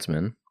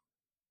Klansman,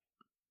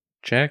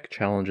 Jack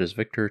challenges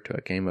Victor to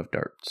a game of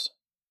darts.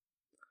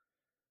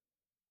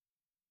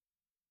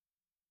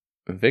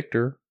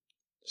 Victor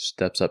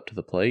steps up to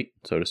the plate,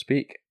 so to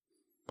speak,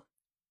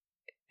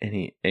 and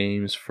he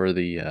aims for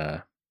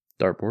the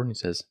dartboard and he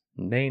says,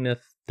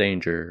 Naneth,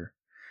 danger.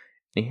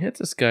 And he hits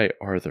this guy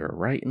Arthur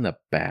right in the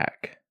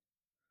back.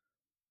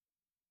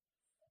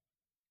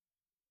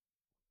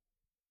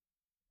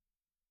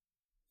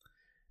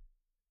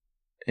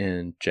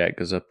 And Jack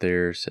goes up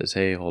there, says,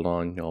 hey, hold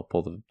on, I'll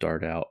pull the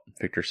dart out.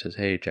 Victor says,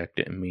 hey, Jack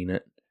didn't mean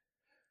it.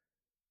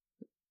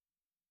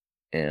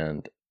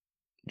 And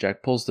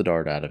Jack pulls the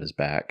dart out of his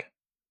back.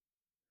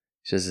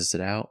 He says, is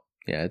it out?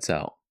 Yeah, it's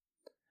out.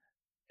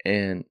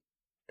 And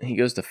he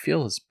goes to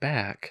feel his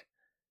back,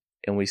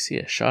 and we see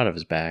a shot of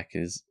his back.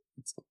 He's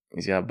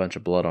got a bunch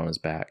of blood on his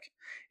back.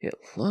 It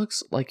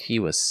looks like he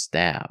was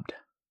stabbed.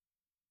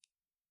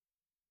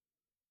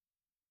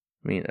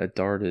 I mean, a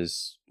dart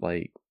is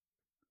like,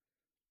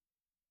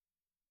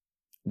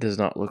 does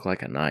not look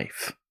like a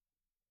knife.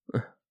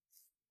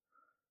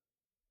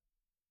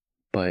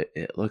 But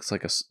it looks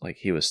like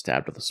he was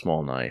stabbed with a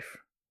small knife.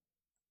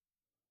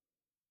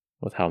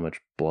 With how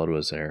much blood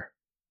was there.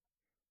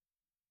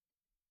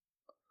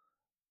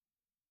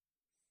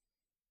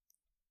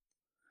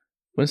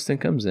 Winston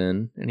comes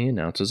in and he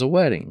announces a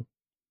wedding.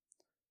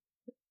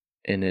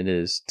 And it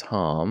is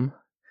Tom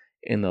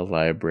and the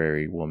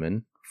library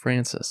woman,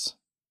 Frances.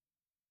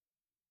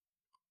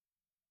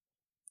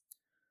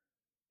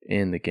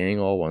 And the gang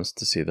all wants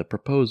to see the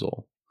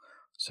proposal.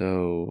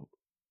 So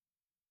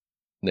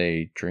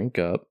they drink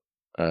up.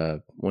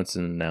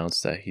 Winston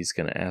announced that he's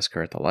going to ask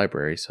her at the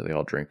library, so they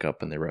all drink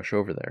up and they rush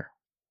over there.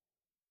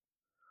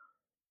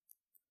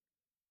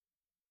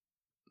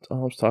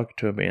 Tom's talking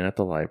to a man at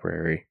the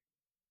library,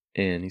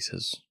 and he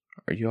says,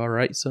 are you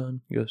alright,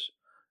 son? He goes,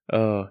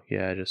 oh,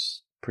 yeah,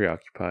 just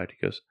preoccupied.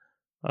 He goes,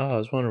 oh, I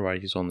was wondering why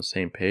he's on the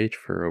same page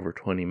for over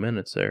 20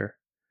 minutes there.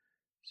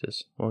 He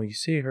says, well, you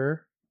see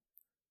her?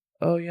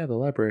 Oh, yeah, the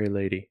library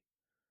lady.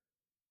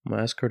 I'm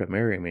gonna ask her to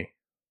marry me.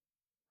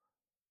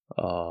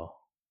 Oh,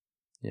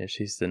 yeah,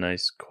 she's the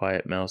nice,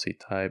 quiet, mousy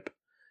type.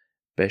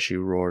 Bet she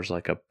roars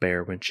like a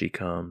bear when she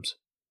comes.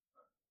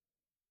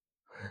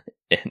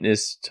 And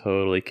this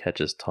totally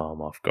catches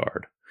Tom off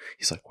guard.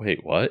 He's like,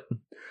 wait, what?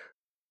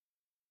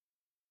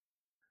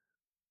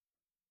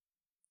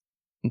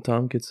 And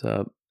Tom gets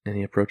up and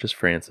he approaches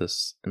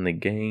Francis, and the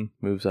gang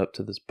moves up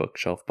to this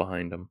bookshelf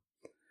behind him.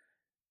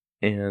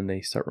 And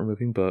they start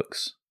removing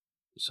books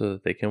so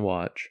that they can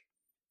watch.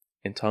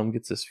 And Tom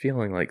gets this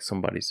feeling like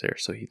somebody's there,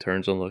 so he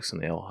turns and looks,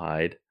 and they all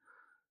hide.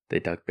 They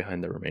duck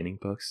behind the remaining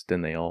books,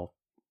 then they all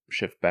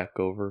shift back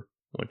over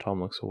when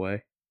Tom looks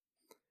away.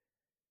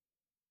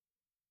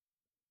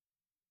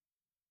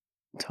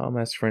 Tom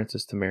asks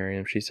Francis to marry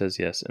him. She says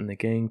yes, and the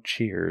gang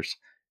cheers,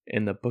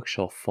 and the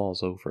bookshelf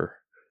falls over.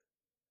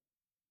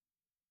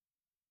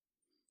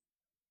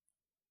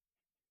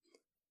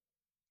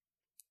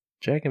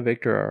 Jack and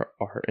Victor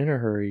are in a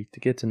hurry to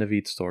get to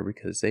Naveed's store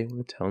because they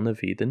want to tell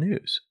Naveed the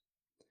news.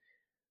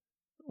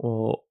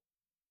 Well,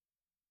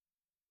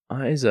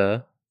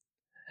 Isa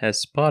has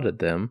spotted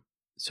them,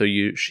 so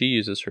she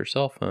uses her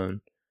cell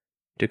phone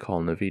to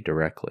call Naveed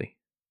directly.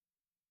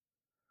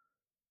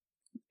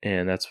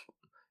 And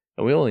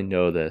we only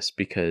know this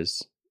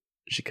because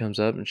she comes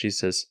up and she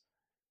says,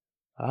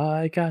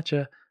 I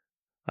gotcha.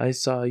 I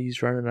saw you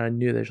running, and I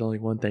knew there's only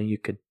one thing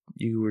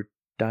you were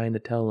dying to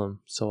tell him,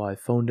 so I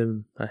phoned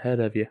him ahead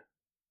of you.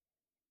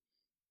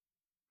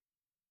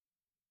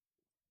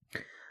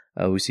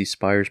 We see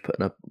Spires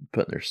putting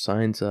their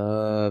signs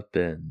up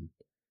and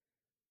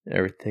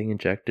everything, and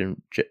Jack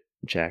and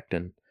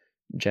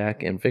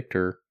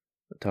Victor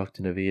talked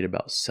to Naveed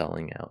about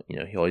selling out.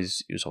 He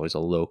was always a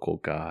local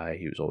guy.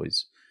 He was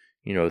always,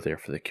 there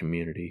for the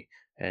community,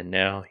 and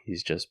now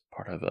he's just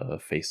part of a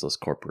faceless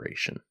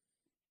corporation.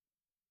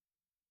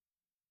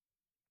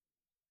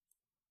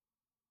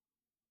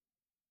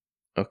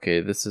 Okay,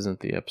 this isn't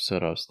the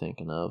episode I was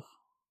thinking of.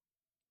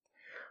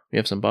 We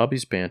have some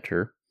Bobby's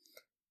banter,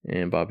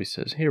 and Bobby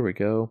says, here we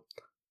go.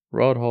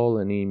 Rod Hall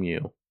and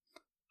Emu.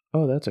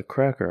 Oh, that's a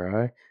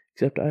cracker,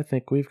 except I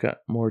think we've got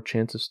more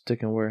chance of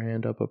sticking our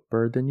hand up a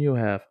bird than you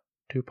have.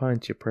 2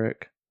 pints, you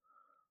prick.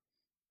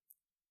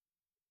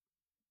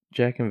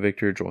 Jack and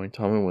Victor join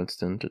Tom and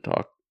Winston to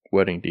talk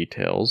wedding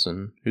details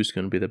and who's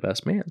going to be the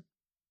best man.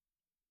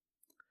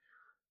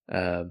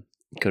 Go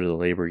to the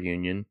labor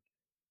union,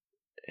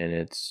 and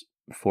it's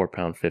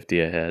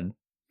 £4.50 a head,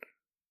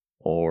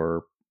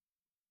 or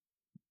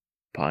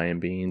pie and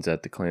beans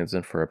at the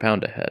Klansman for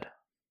 £1 a head.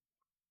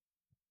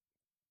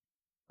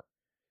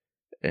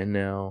 And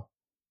now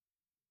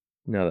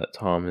that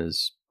Tom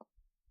is,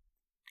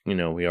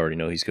 we already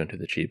know he's going to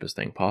the cheapest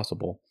thing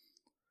possible.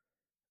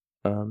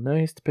 Now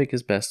he has to pick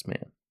his best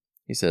man.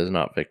 He says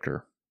not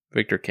Victor.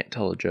 Victor can't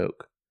tell a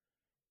joke.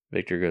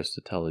 Victor goes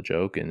to tell a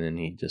joke, and then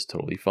he just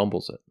totally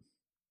fumbles it.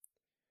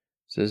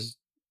 Says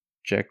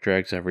Jack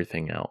drags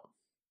everything out.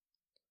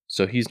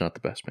 So he's not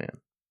the best man.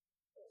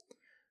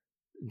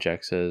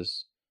 Jack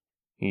says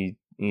he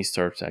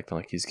starts acting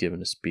like he's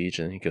giving a speech,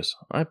 and he goes,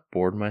 I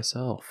bored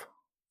myself.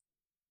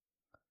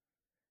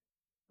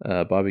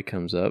 Bobby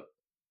comes up.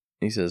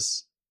 He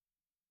says,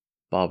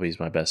 Bobby's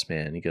my best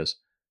man. He goes,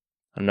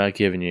 I'm not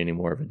giving you any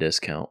more of a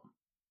discount.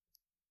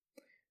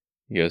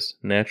 He goes,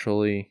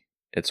 naturally,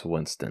 it's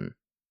Winston.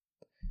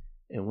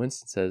 And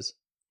Winston says,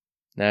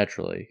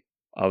 naturally,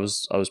 I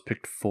was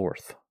picked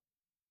 4th.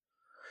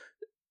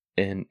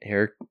 And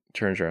Eric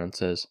turns around and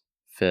says,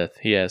 5th.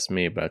 He asked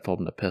me, but I told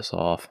him to piss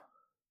off.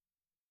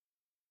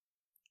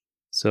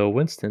 So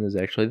Winston is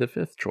actually the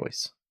 5th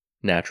choice,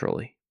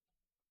 naturally.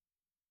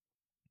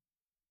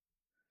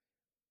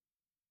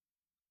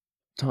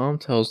 Tom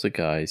tells the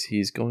guys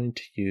he's going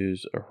to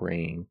use a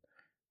ring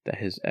that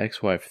his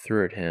ex-wife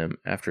threw at him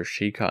after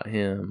she caught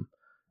him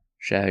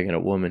shagging a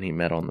woman he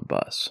met on the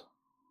bus.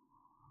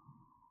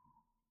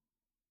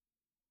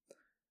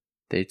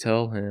 They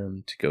tell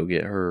him to go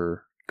get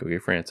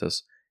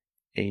Francis,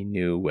 a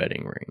new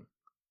wedding ring.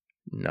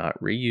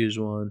 Not reuse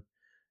one,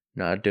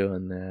 not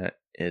doing that.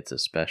 It's a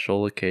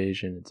special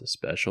occasion, it's a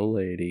special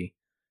lady.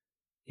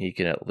 He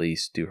can at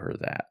least do her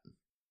that.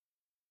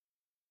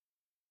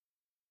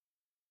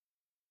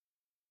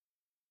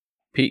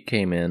 Pete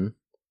came in,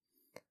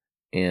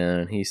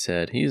 and he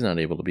said he's not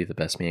able to be the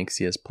best man because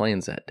he has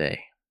plans that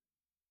day.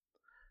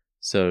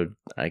 So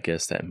I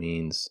guess that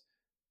means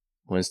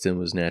Winston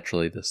was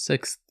naturally the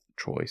 6th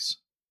choice.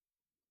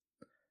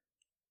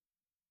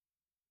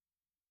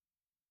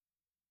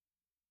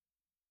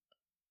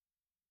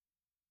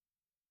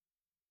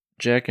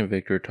 Jack and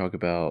Victor talk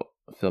about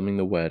filming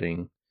the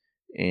wedding,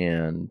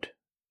 and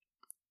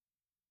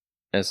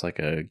as like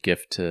a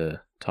gift to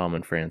Tom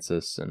and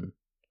Francis, and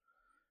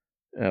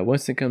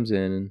Winston comes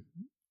in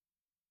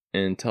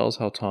and tells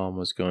how Tom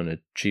was going to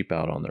cheap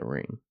out on the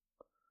ring.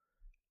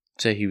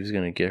 Say he was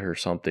going to get her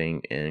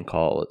something and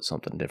call it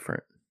something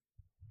different.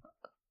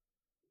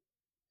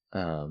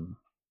 I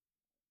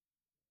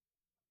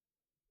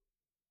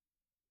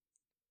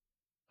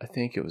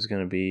think it was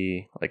going to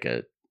be like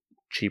a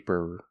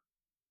cheaper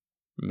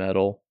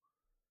metal,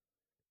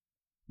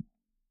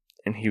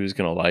 and he was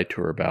going to lie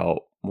to her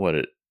about what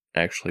it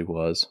actually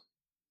was.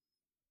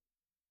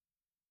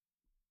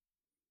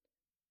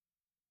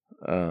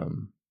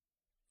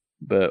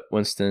 But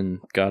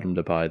Winston got him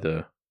to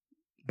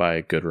buy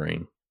a good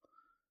ring.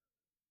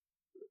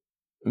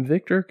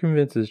 Victor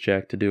convinces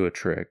Jack to do a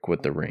trick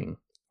with the ring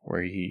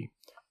where he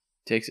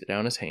takes it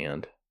down his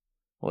hand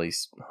while he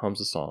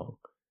hums a song,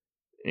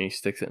 and he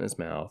sticks it in his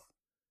mouth,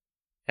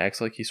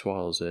 acts like he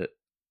swallows it,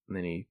 and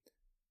then he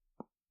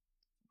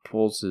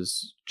pulls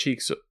his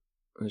cheeks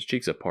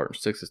apart and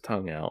sticks his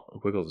tongue out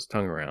and wiggles his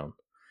tongue around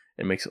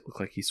and makes it look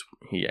like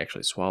he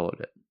actually swallowed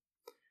it.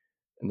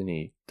 And then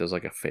he does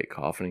like a fake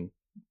cough and he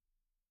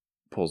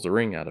pulls the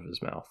ring out of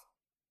his mouth.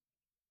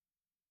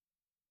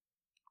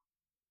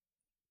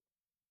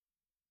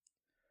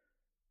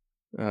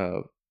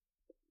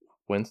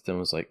 Winston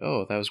was like,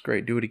 "Oh, that was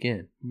great. Do it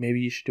again.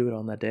 Maybe you should do it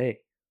on that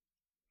day."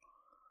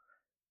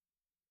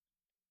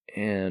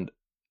 And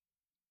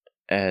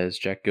as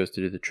Jack goes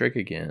to do the trick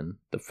again,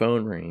 the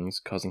phone rings,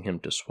 causing him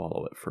to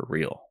swallow it for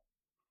real.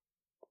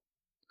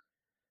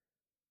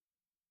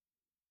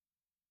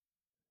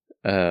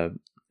 It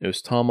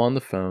was Tom on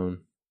the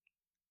phone,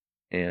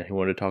 and he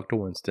wanted to talk to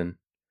Winston.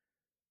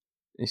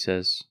 He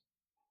says,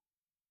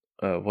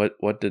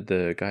 what did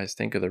the guys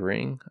think of the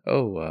ring?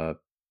 Oh,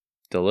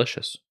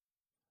 delicious.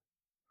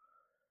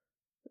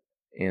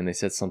 And they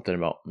said something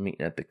about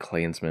meeting at the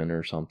Klansman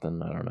or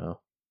something. I don't know.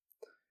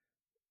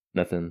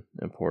 Nothing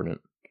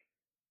important.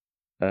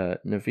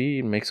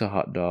 Naveed makes a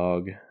hot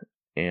dog,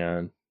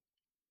 and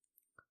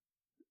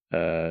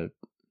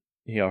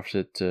he offers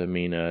it to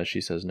Mina. She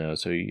says no,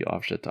 so he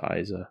offers it to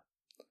Isa.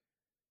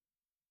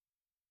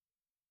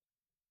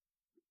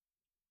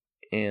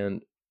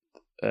 And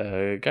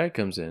a guy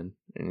comes in,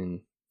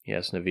 and he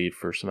asks Naveed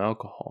for some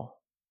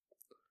alcohol.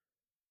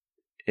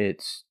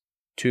 It's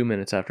 2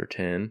 minutes after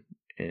 10,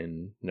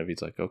 and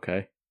Naveed's like,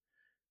 okay.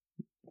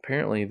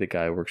 Apparently, the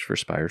guy works for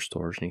Spire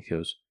Stores, and he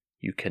goes,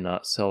 "You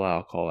cannot sell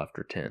alcohol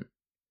after 10.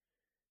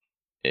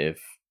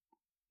 If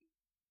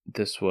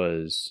this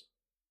was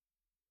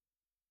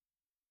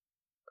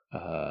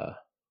I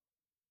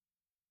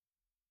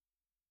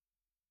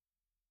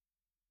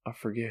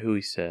forget who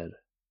he said,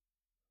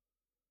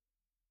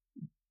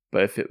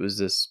 but if it was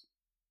this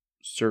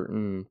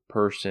certain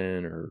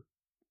person or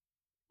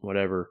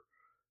whatever,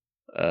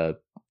 the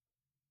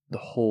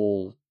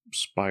whole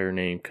Spire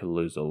name could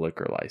lose a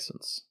liquor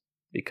license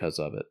because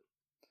of it.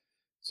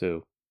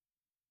 So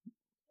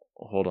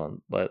hold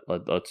on,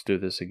 let's do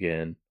this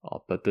again.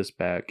 I'll put this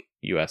back.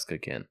 You ask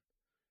again."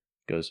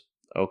 Goes,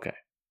 okay.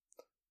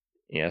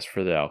 He asks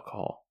for the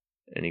alcohol,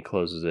 and he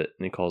closes it,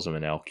 and he calls him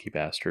an alky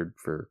bastard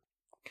for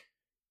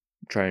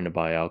trying to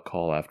buy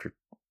alcohol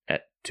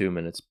at 2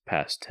 minutes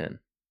past 10.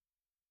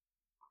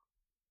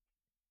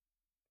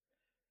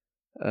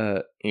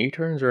 He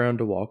turns around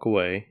to walk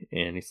away,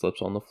 and he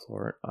slips on the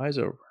floor.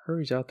 Isa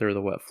hurries out there with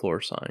a wet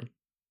floor sign.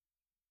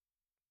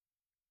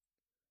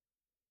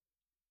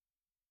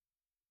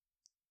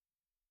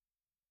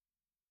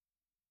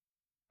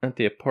 At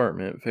the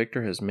apartment,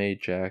 Victor has made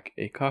Jack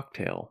a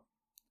cocktail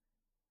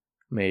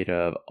made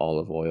of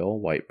olive oil,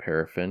 white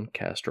paraffin,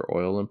 castor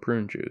oil, and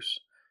prune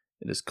juice.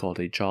 It is called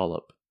a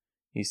jollop.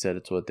 He said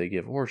it's what they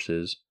give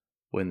horses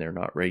when they're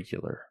not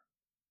regular.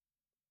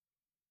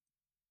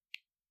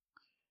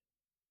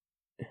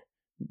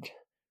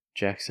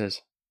 Jack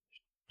says,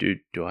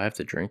 "Dude, do I have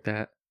to drink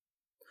that?"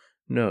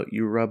 "No,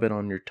 you rub it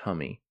on your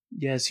tummy."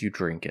 "Yes, you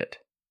drink it."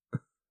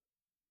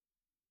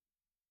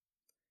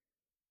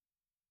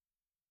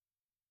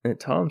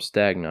 At Tom's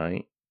stag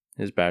night,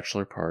 his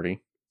bachelor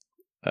party,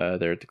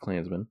 there at the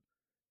Klansman,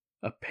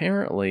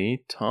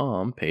 apparently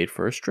Tom paid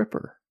for a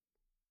stripper.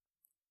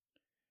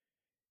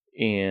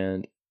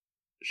 And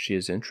she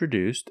is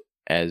introduced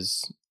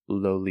as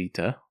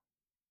Lolita.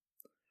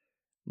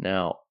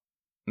 Now,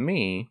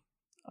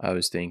 I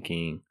was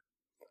thinking,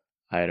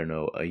 I don't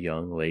know, a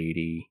young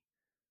lady,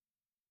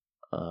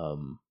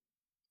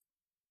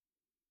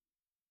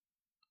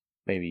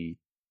 maybe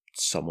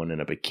someone in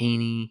a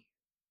bikini,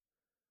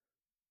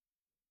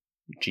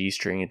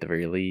 G-string at the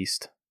very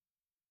least.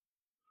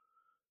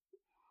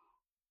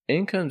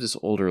 In comes this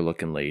older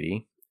looking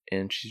lady,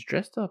 and she's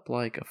dressed up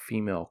like a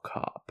female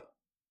cop.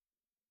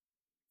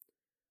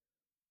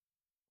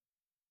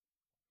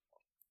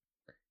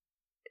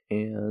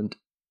 And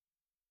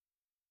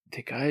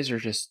the guys are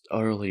just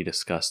utterly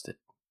disgusted.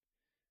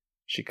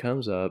 She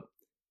comes up,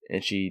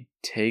 and she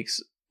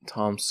takes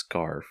Tom's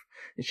scarf,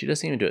 and she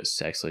doesn't even do it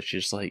sexily. She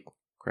just like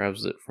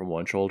grabs it from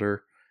one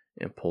shoulder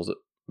and pulls it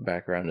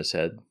back around his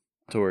head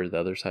to where the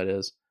other side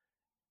is,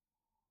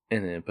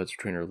 and then puts it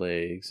between her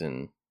legs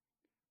and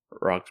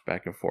rocks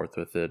back and forth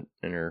with it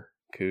in her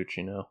cooch,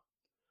 and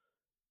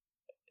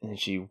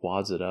she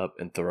wads it up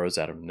and throws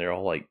at him. They're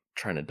all like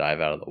trying to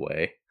dive out of the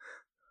way.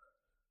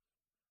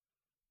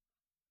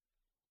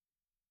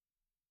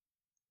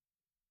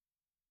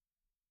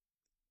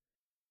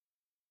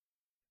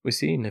 We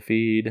see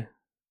Naveed,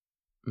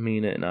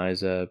 Mina, and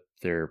Isa.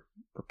 They're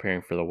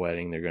preparing for the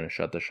wedding. They're going to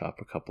shut the shop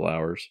a couple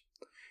hours.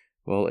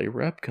 Well, a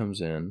rep comes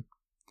in,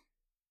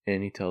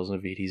 and he tells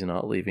Naveed he's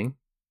not leaving.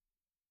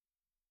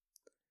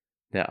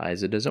 That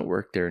Isa doesn't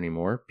work there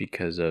anymore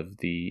because of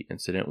the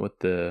incident with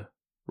the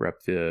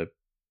rep the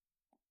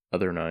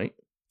other night,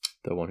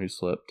 the one who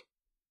slipped.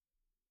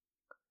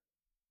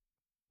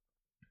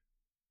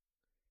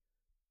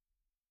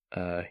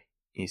 Uh,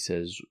 he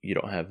says, you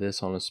don't have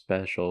this on a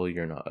special,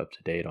 you're not up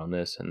to date on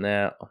this and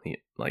that, on the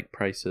like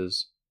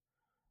prices.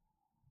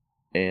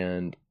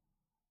 And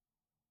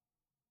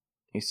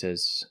he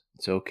says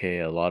it's okay.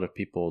 A lot of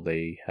people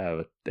they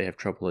have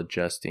trouble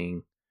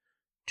adjusting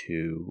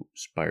to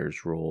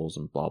Spire's rules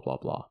and blah blah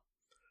blah.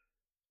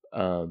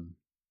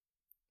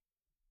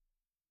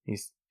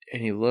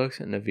 He looks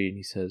at Naveed and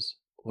he says,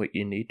 "What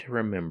you need to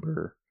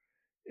remember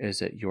is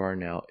that you are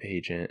now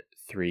Agent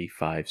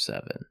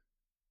 357."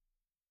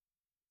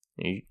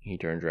 He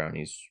turns around.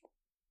 He's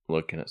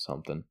looking at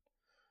something,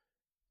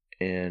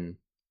 and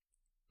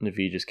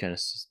Naveed just kind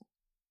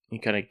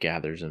of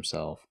gathers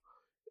himself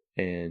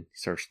and he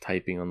starts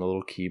typing on the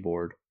little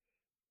keyboard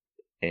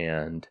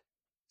and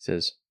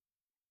says,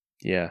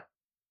 yeah,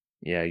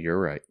 you're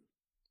right.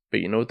 But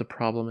you know what the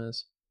problem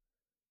is?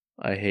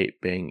 I hate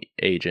being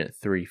Agent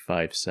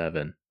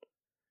 357.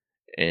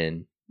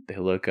 And they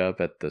look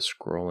up at the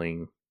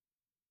scrolling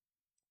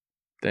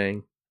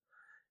thing.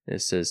 And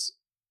it says,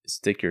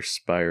 stick your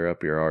spire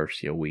up your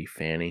arse, you wee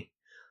fanny.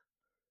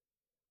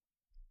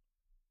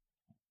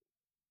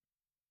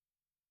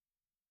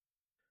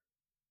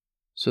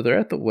 So they're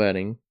at the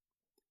wedding.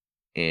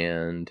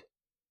 And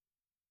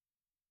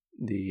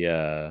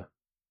the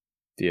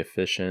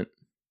officiant,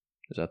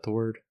 is that the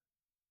word?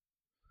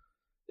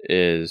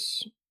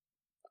 Is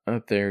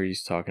up there.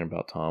 He's talking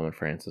about Tom and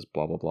Francis,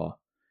 blah, blah, blah.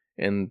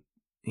 And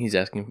he's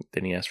asking,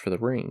 then he asks for the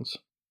rings.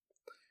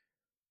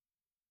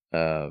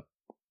 Naveed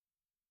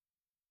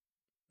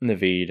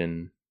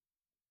and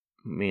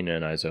Mina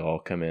and Isa all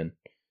come in.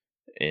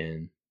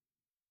 And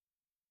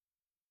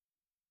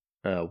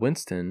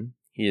Winston,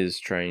 he is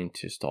trying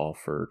to stall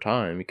for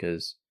time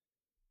because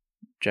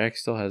Jack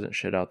still hasn't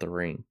shit out the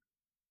ring.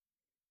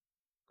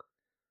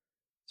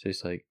 So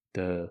he's like,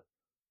 the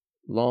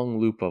long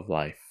loop of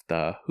life,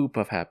 the hoop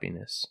of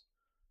happiness.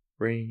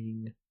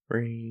 Ring,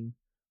 ring,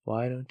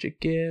 why don't you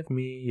give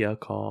me a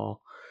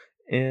call?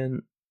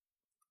 And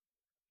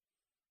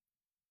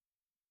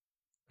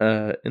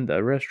in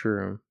the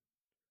restroom,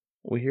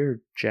 we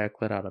hear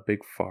Jack let out a big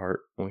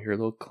fart. We hear a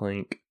little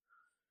clink.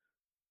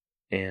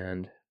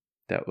 And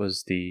that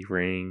was the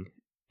ring.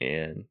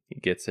 And he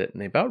gets it.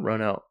 And they about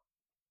run out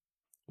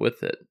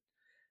with it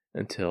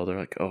until they're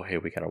like, oh, hey,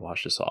 we gotta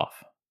wash this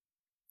off.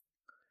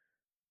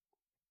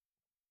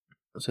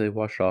 So they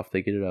wash it off.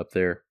 They get it up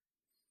there.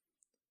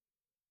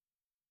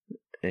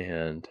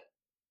 And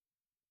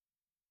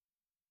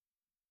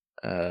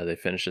they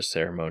finish the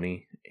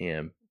ceremony.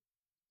 And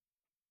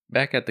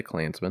back at the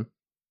Klansman,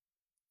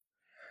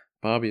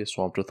 Bobby is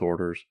swamped with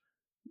orders.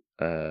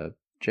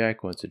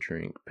 Jack wants a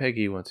drink.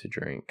 Peggy wants a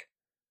drink.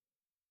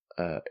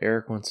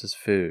 Eric wants his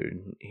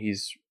food.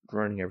 He's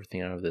running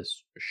everything out of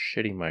this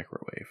shitty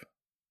microwave.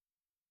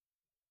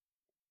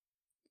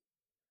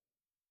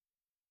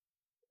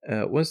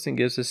 Winston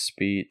gives his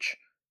speech,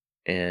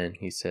 and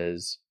he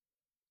says,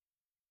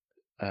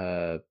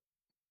 hey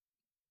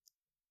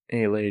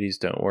ladies,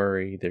 don't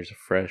worry. There's a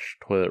fresh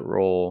toilet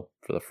roll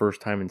for the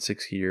first time in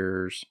 6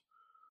 years.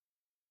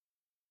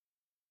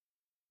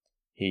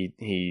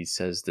 He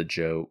says the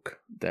joke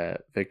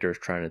that Victor's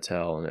trying to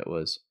tell, and it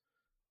was,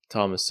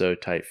 Tom is so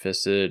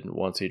tight-fisted, and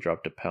once he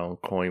dropped a pound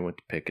coin, went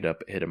to pick it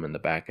up, it hit him in the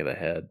back of the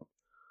head.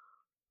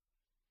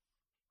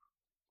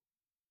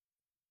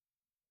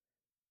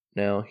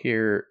 Now,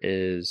 here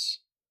is...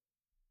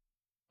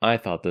 I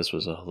thought this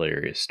was a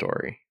hilarious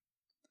story.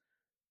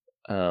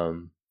 He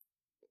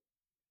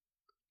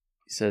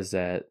says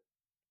that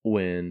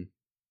when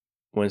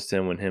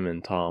him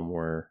and Tom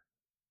were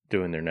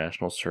doing their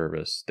national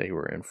service, they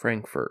were in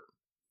Frankfurt,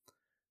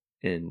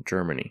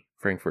 Germany.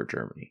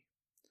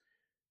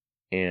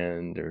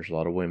 And there's a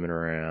lot of women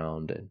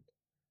around, and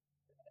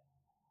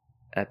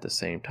at the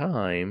same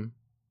time,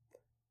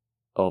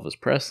 Elvis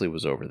Presley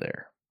was over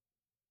there,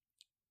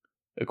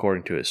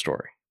 according to his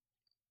story.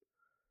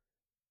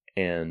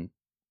 And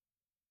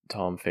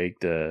Tom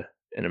faked an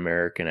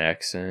American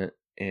accent,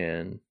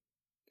 and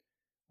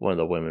one of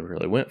the women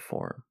really went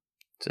for him.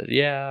 Said,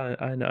 yeah,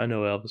 I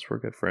know Elvis, we're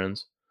good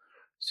friends.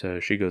 So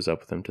she goes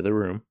up with him to the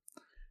room,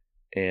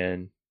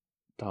 and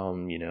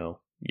Tom,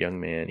 young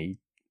man, he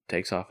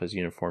takes off his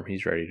uniform,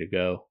 he's ready to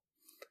go.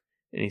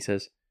 And he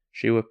says,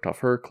 she whipped off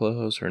her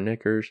clothes, her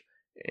knickers,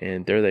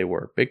 and there they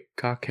were, big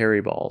cock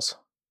hairy balls.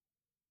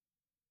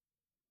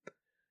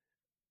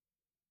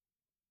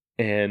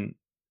 And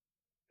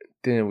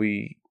then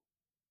we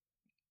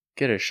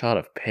get a shot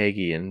of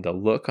Peggy, and the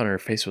look on her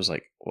face was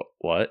like,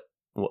 what?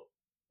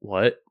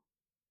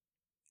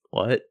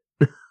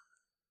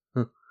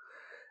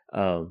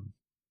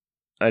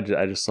 I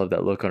just love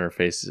that look on her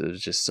face. It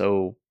was just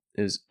so,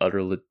 it was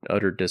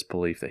utter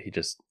disbelief that he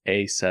just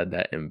A, said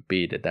that, and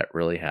B, did that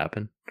really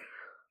happen?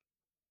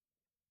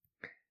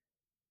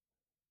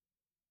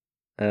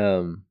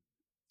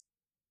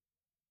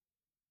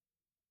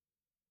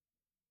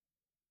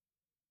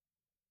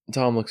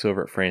 Tom looks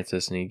over at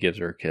Francis and he gives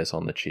her a kiss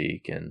on the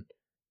cheek, and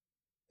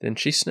then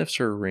she sniffs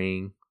her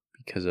ring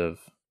because of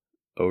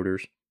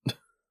odors.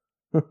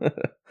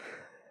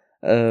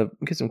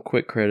 Get some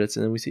quick credits,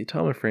 and then we see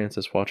Tom and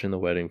Frances watching the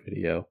wedding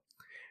video.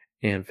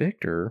 And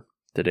Victor,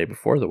 the day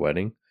before the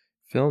wedding,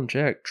 filmed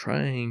Jack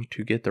trying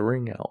to get the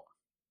ring out.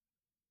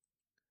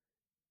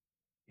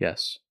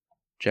 Yes,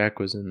 Jack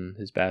was in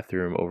his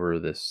bathroom over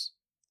this,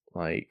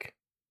 like,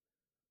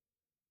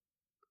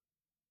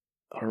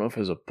 I don't know if it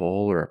was a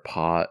bowl or a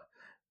pot,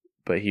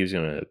 but he was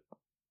going to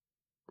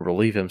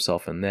relieve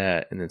himself in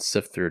that and then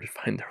sift through to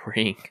find the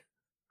ring.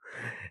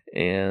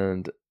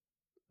 And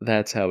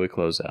that's how we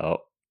close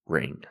out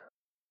Ring.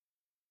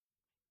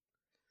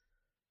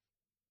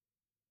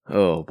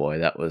 Oh boy,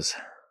 that was...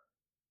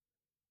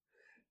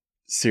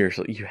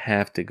 Seriously, you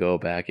have to go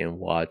back and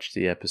watch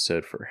the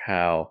episode for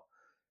how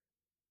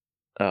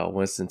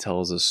Winston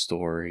tells a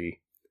story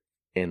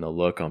and the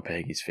look on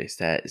Peggy's face.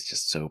 That is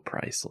just so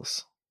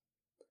priceless.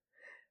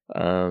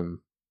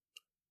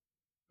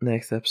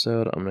 Next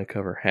episode, I'm going to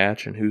cover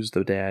Hatch and Who's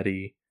the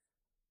Daddy.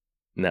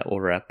 And that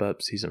will wrap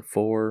up season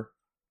 4.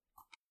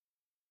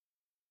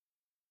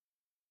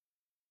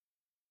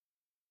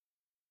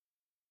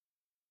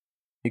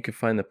 You can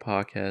find the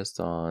podcast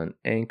on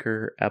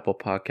Anchor, Apple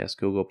Podcasts,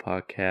 Google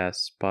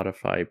Podcasts,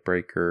 Spotify,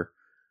 Breaker,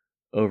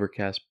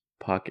 Overcast,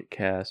 Pocket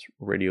Cast,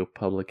 Radio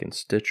Public, and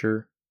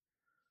Stitcher.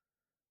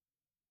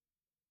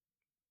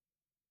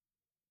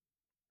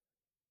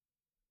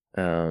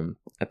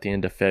 At the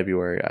end of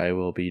February, I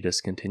will be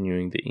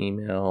discontinuing the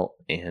email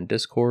and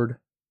Discord.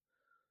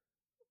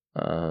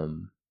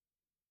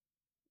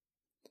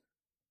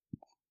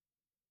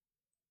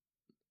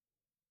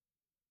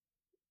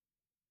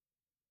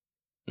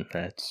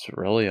 That's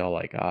really all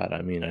I got.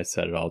 I mean, I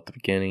said it all at the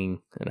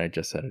beginning, and I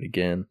just said it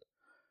again.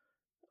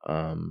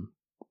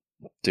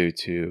 Due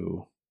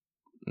to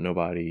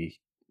nobody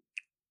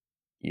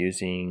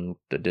using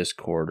the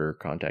Discord or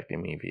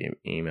contacting me via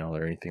email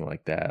or anything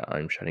like that,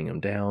 I'm shutting them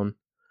down.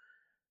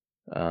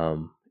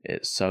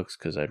 It sucks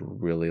because I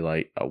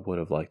would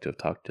have liked to have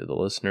talked to the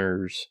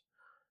listeners,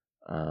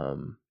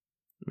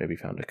 maybe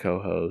found a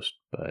co-host,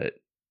 but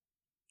it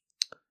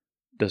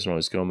doesn't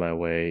always go my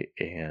way,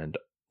 and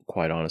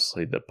quite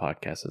honestly, the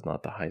podcast is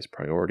not the highest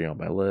priority on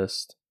my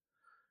list.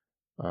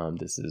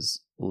 This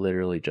is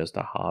literally just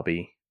a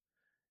hobby.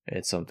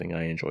 It's something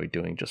I enjoy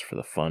doing just for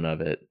the fun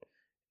of it,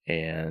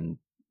 and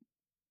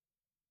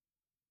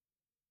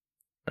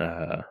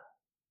I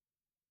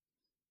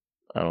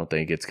don't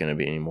think it's going to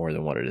be any more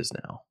than what it is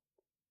now,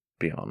 to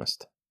be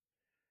honest.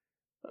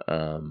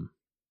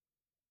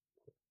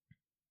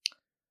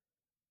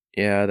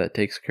 Yeah, that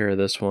takes care of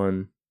this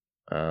one.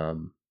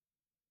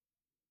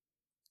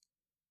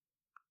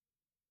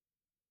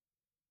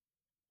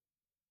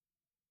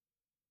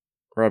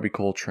 Robbie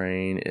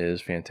Coltrane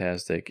is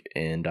fantastic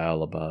in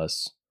Dial a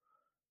Bus.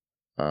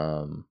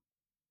 A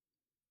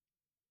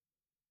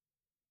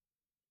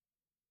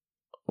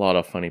lot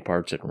of funny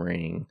parts in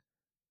Ring.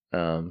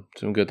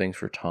 Some good things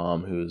for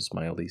Tom, who's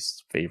my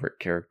least favorite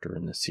character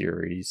in the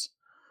series.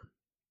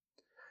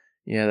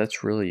 Yeah,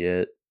 that's really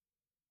it.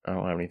 I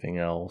don't have anything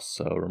else.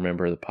 So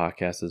remember, the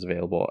podcast is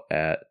available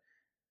at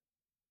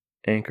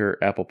Anchor,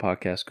 Apple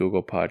Podcasts,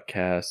 Google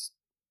Podcasts,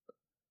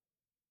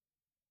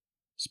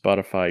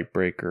 Spotify,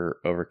 Breaker,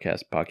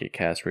 Overcast, Pocket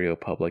Cast, Radio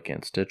Public,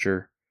 and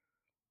Stitcher.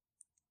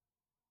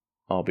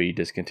 I'll be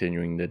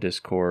discontinuing the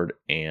Discord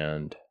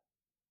and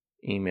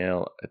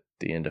email at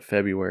the end of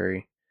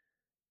February.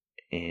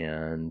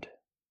 And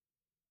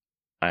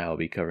I'll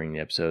be covering the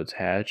episodes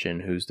Hatch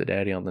and Who's the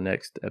Daddy on the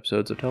next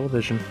episodes of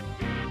television.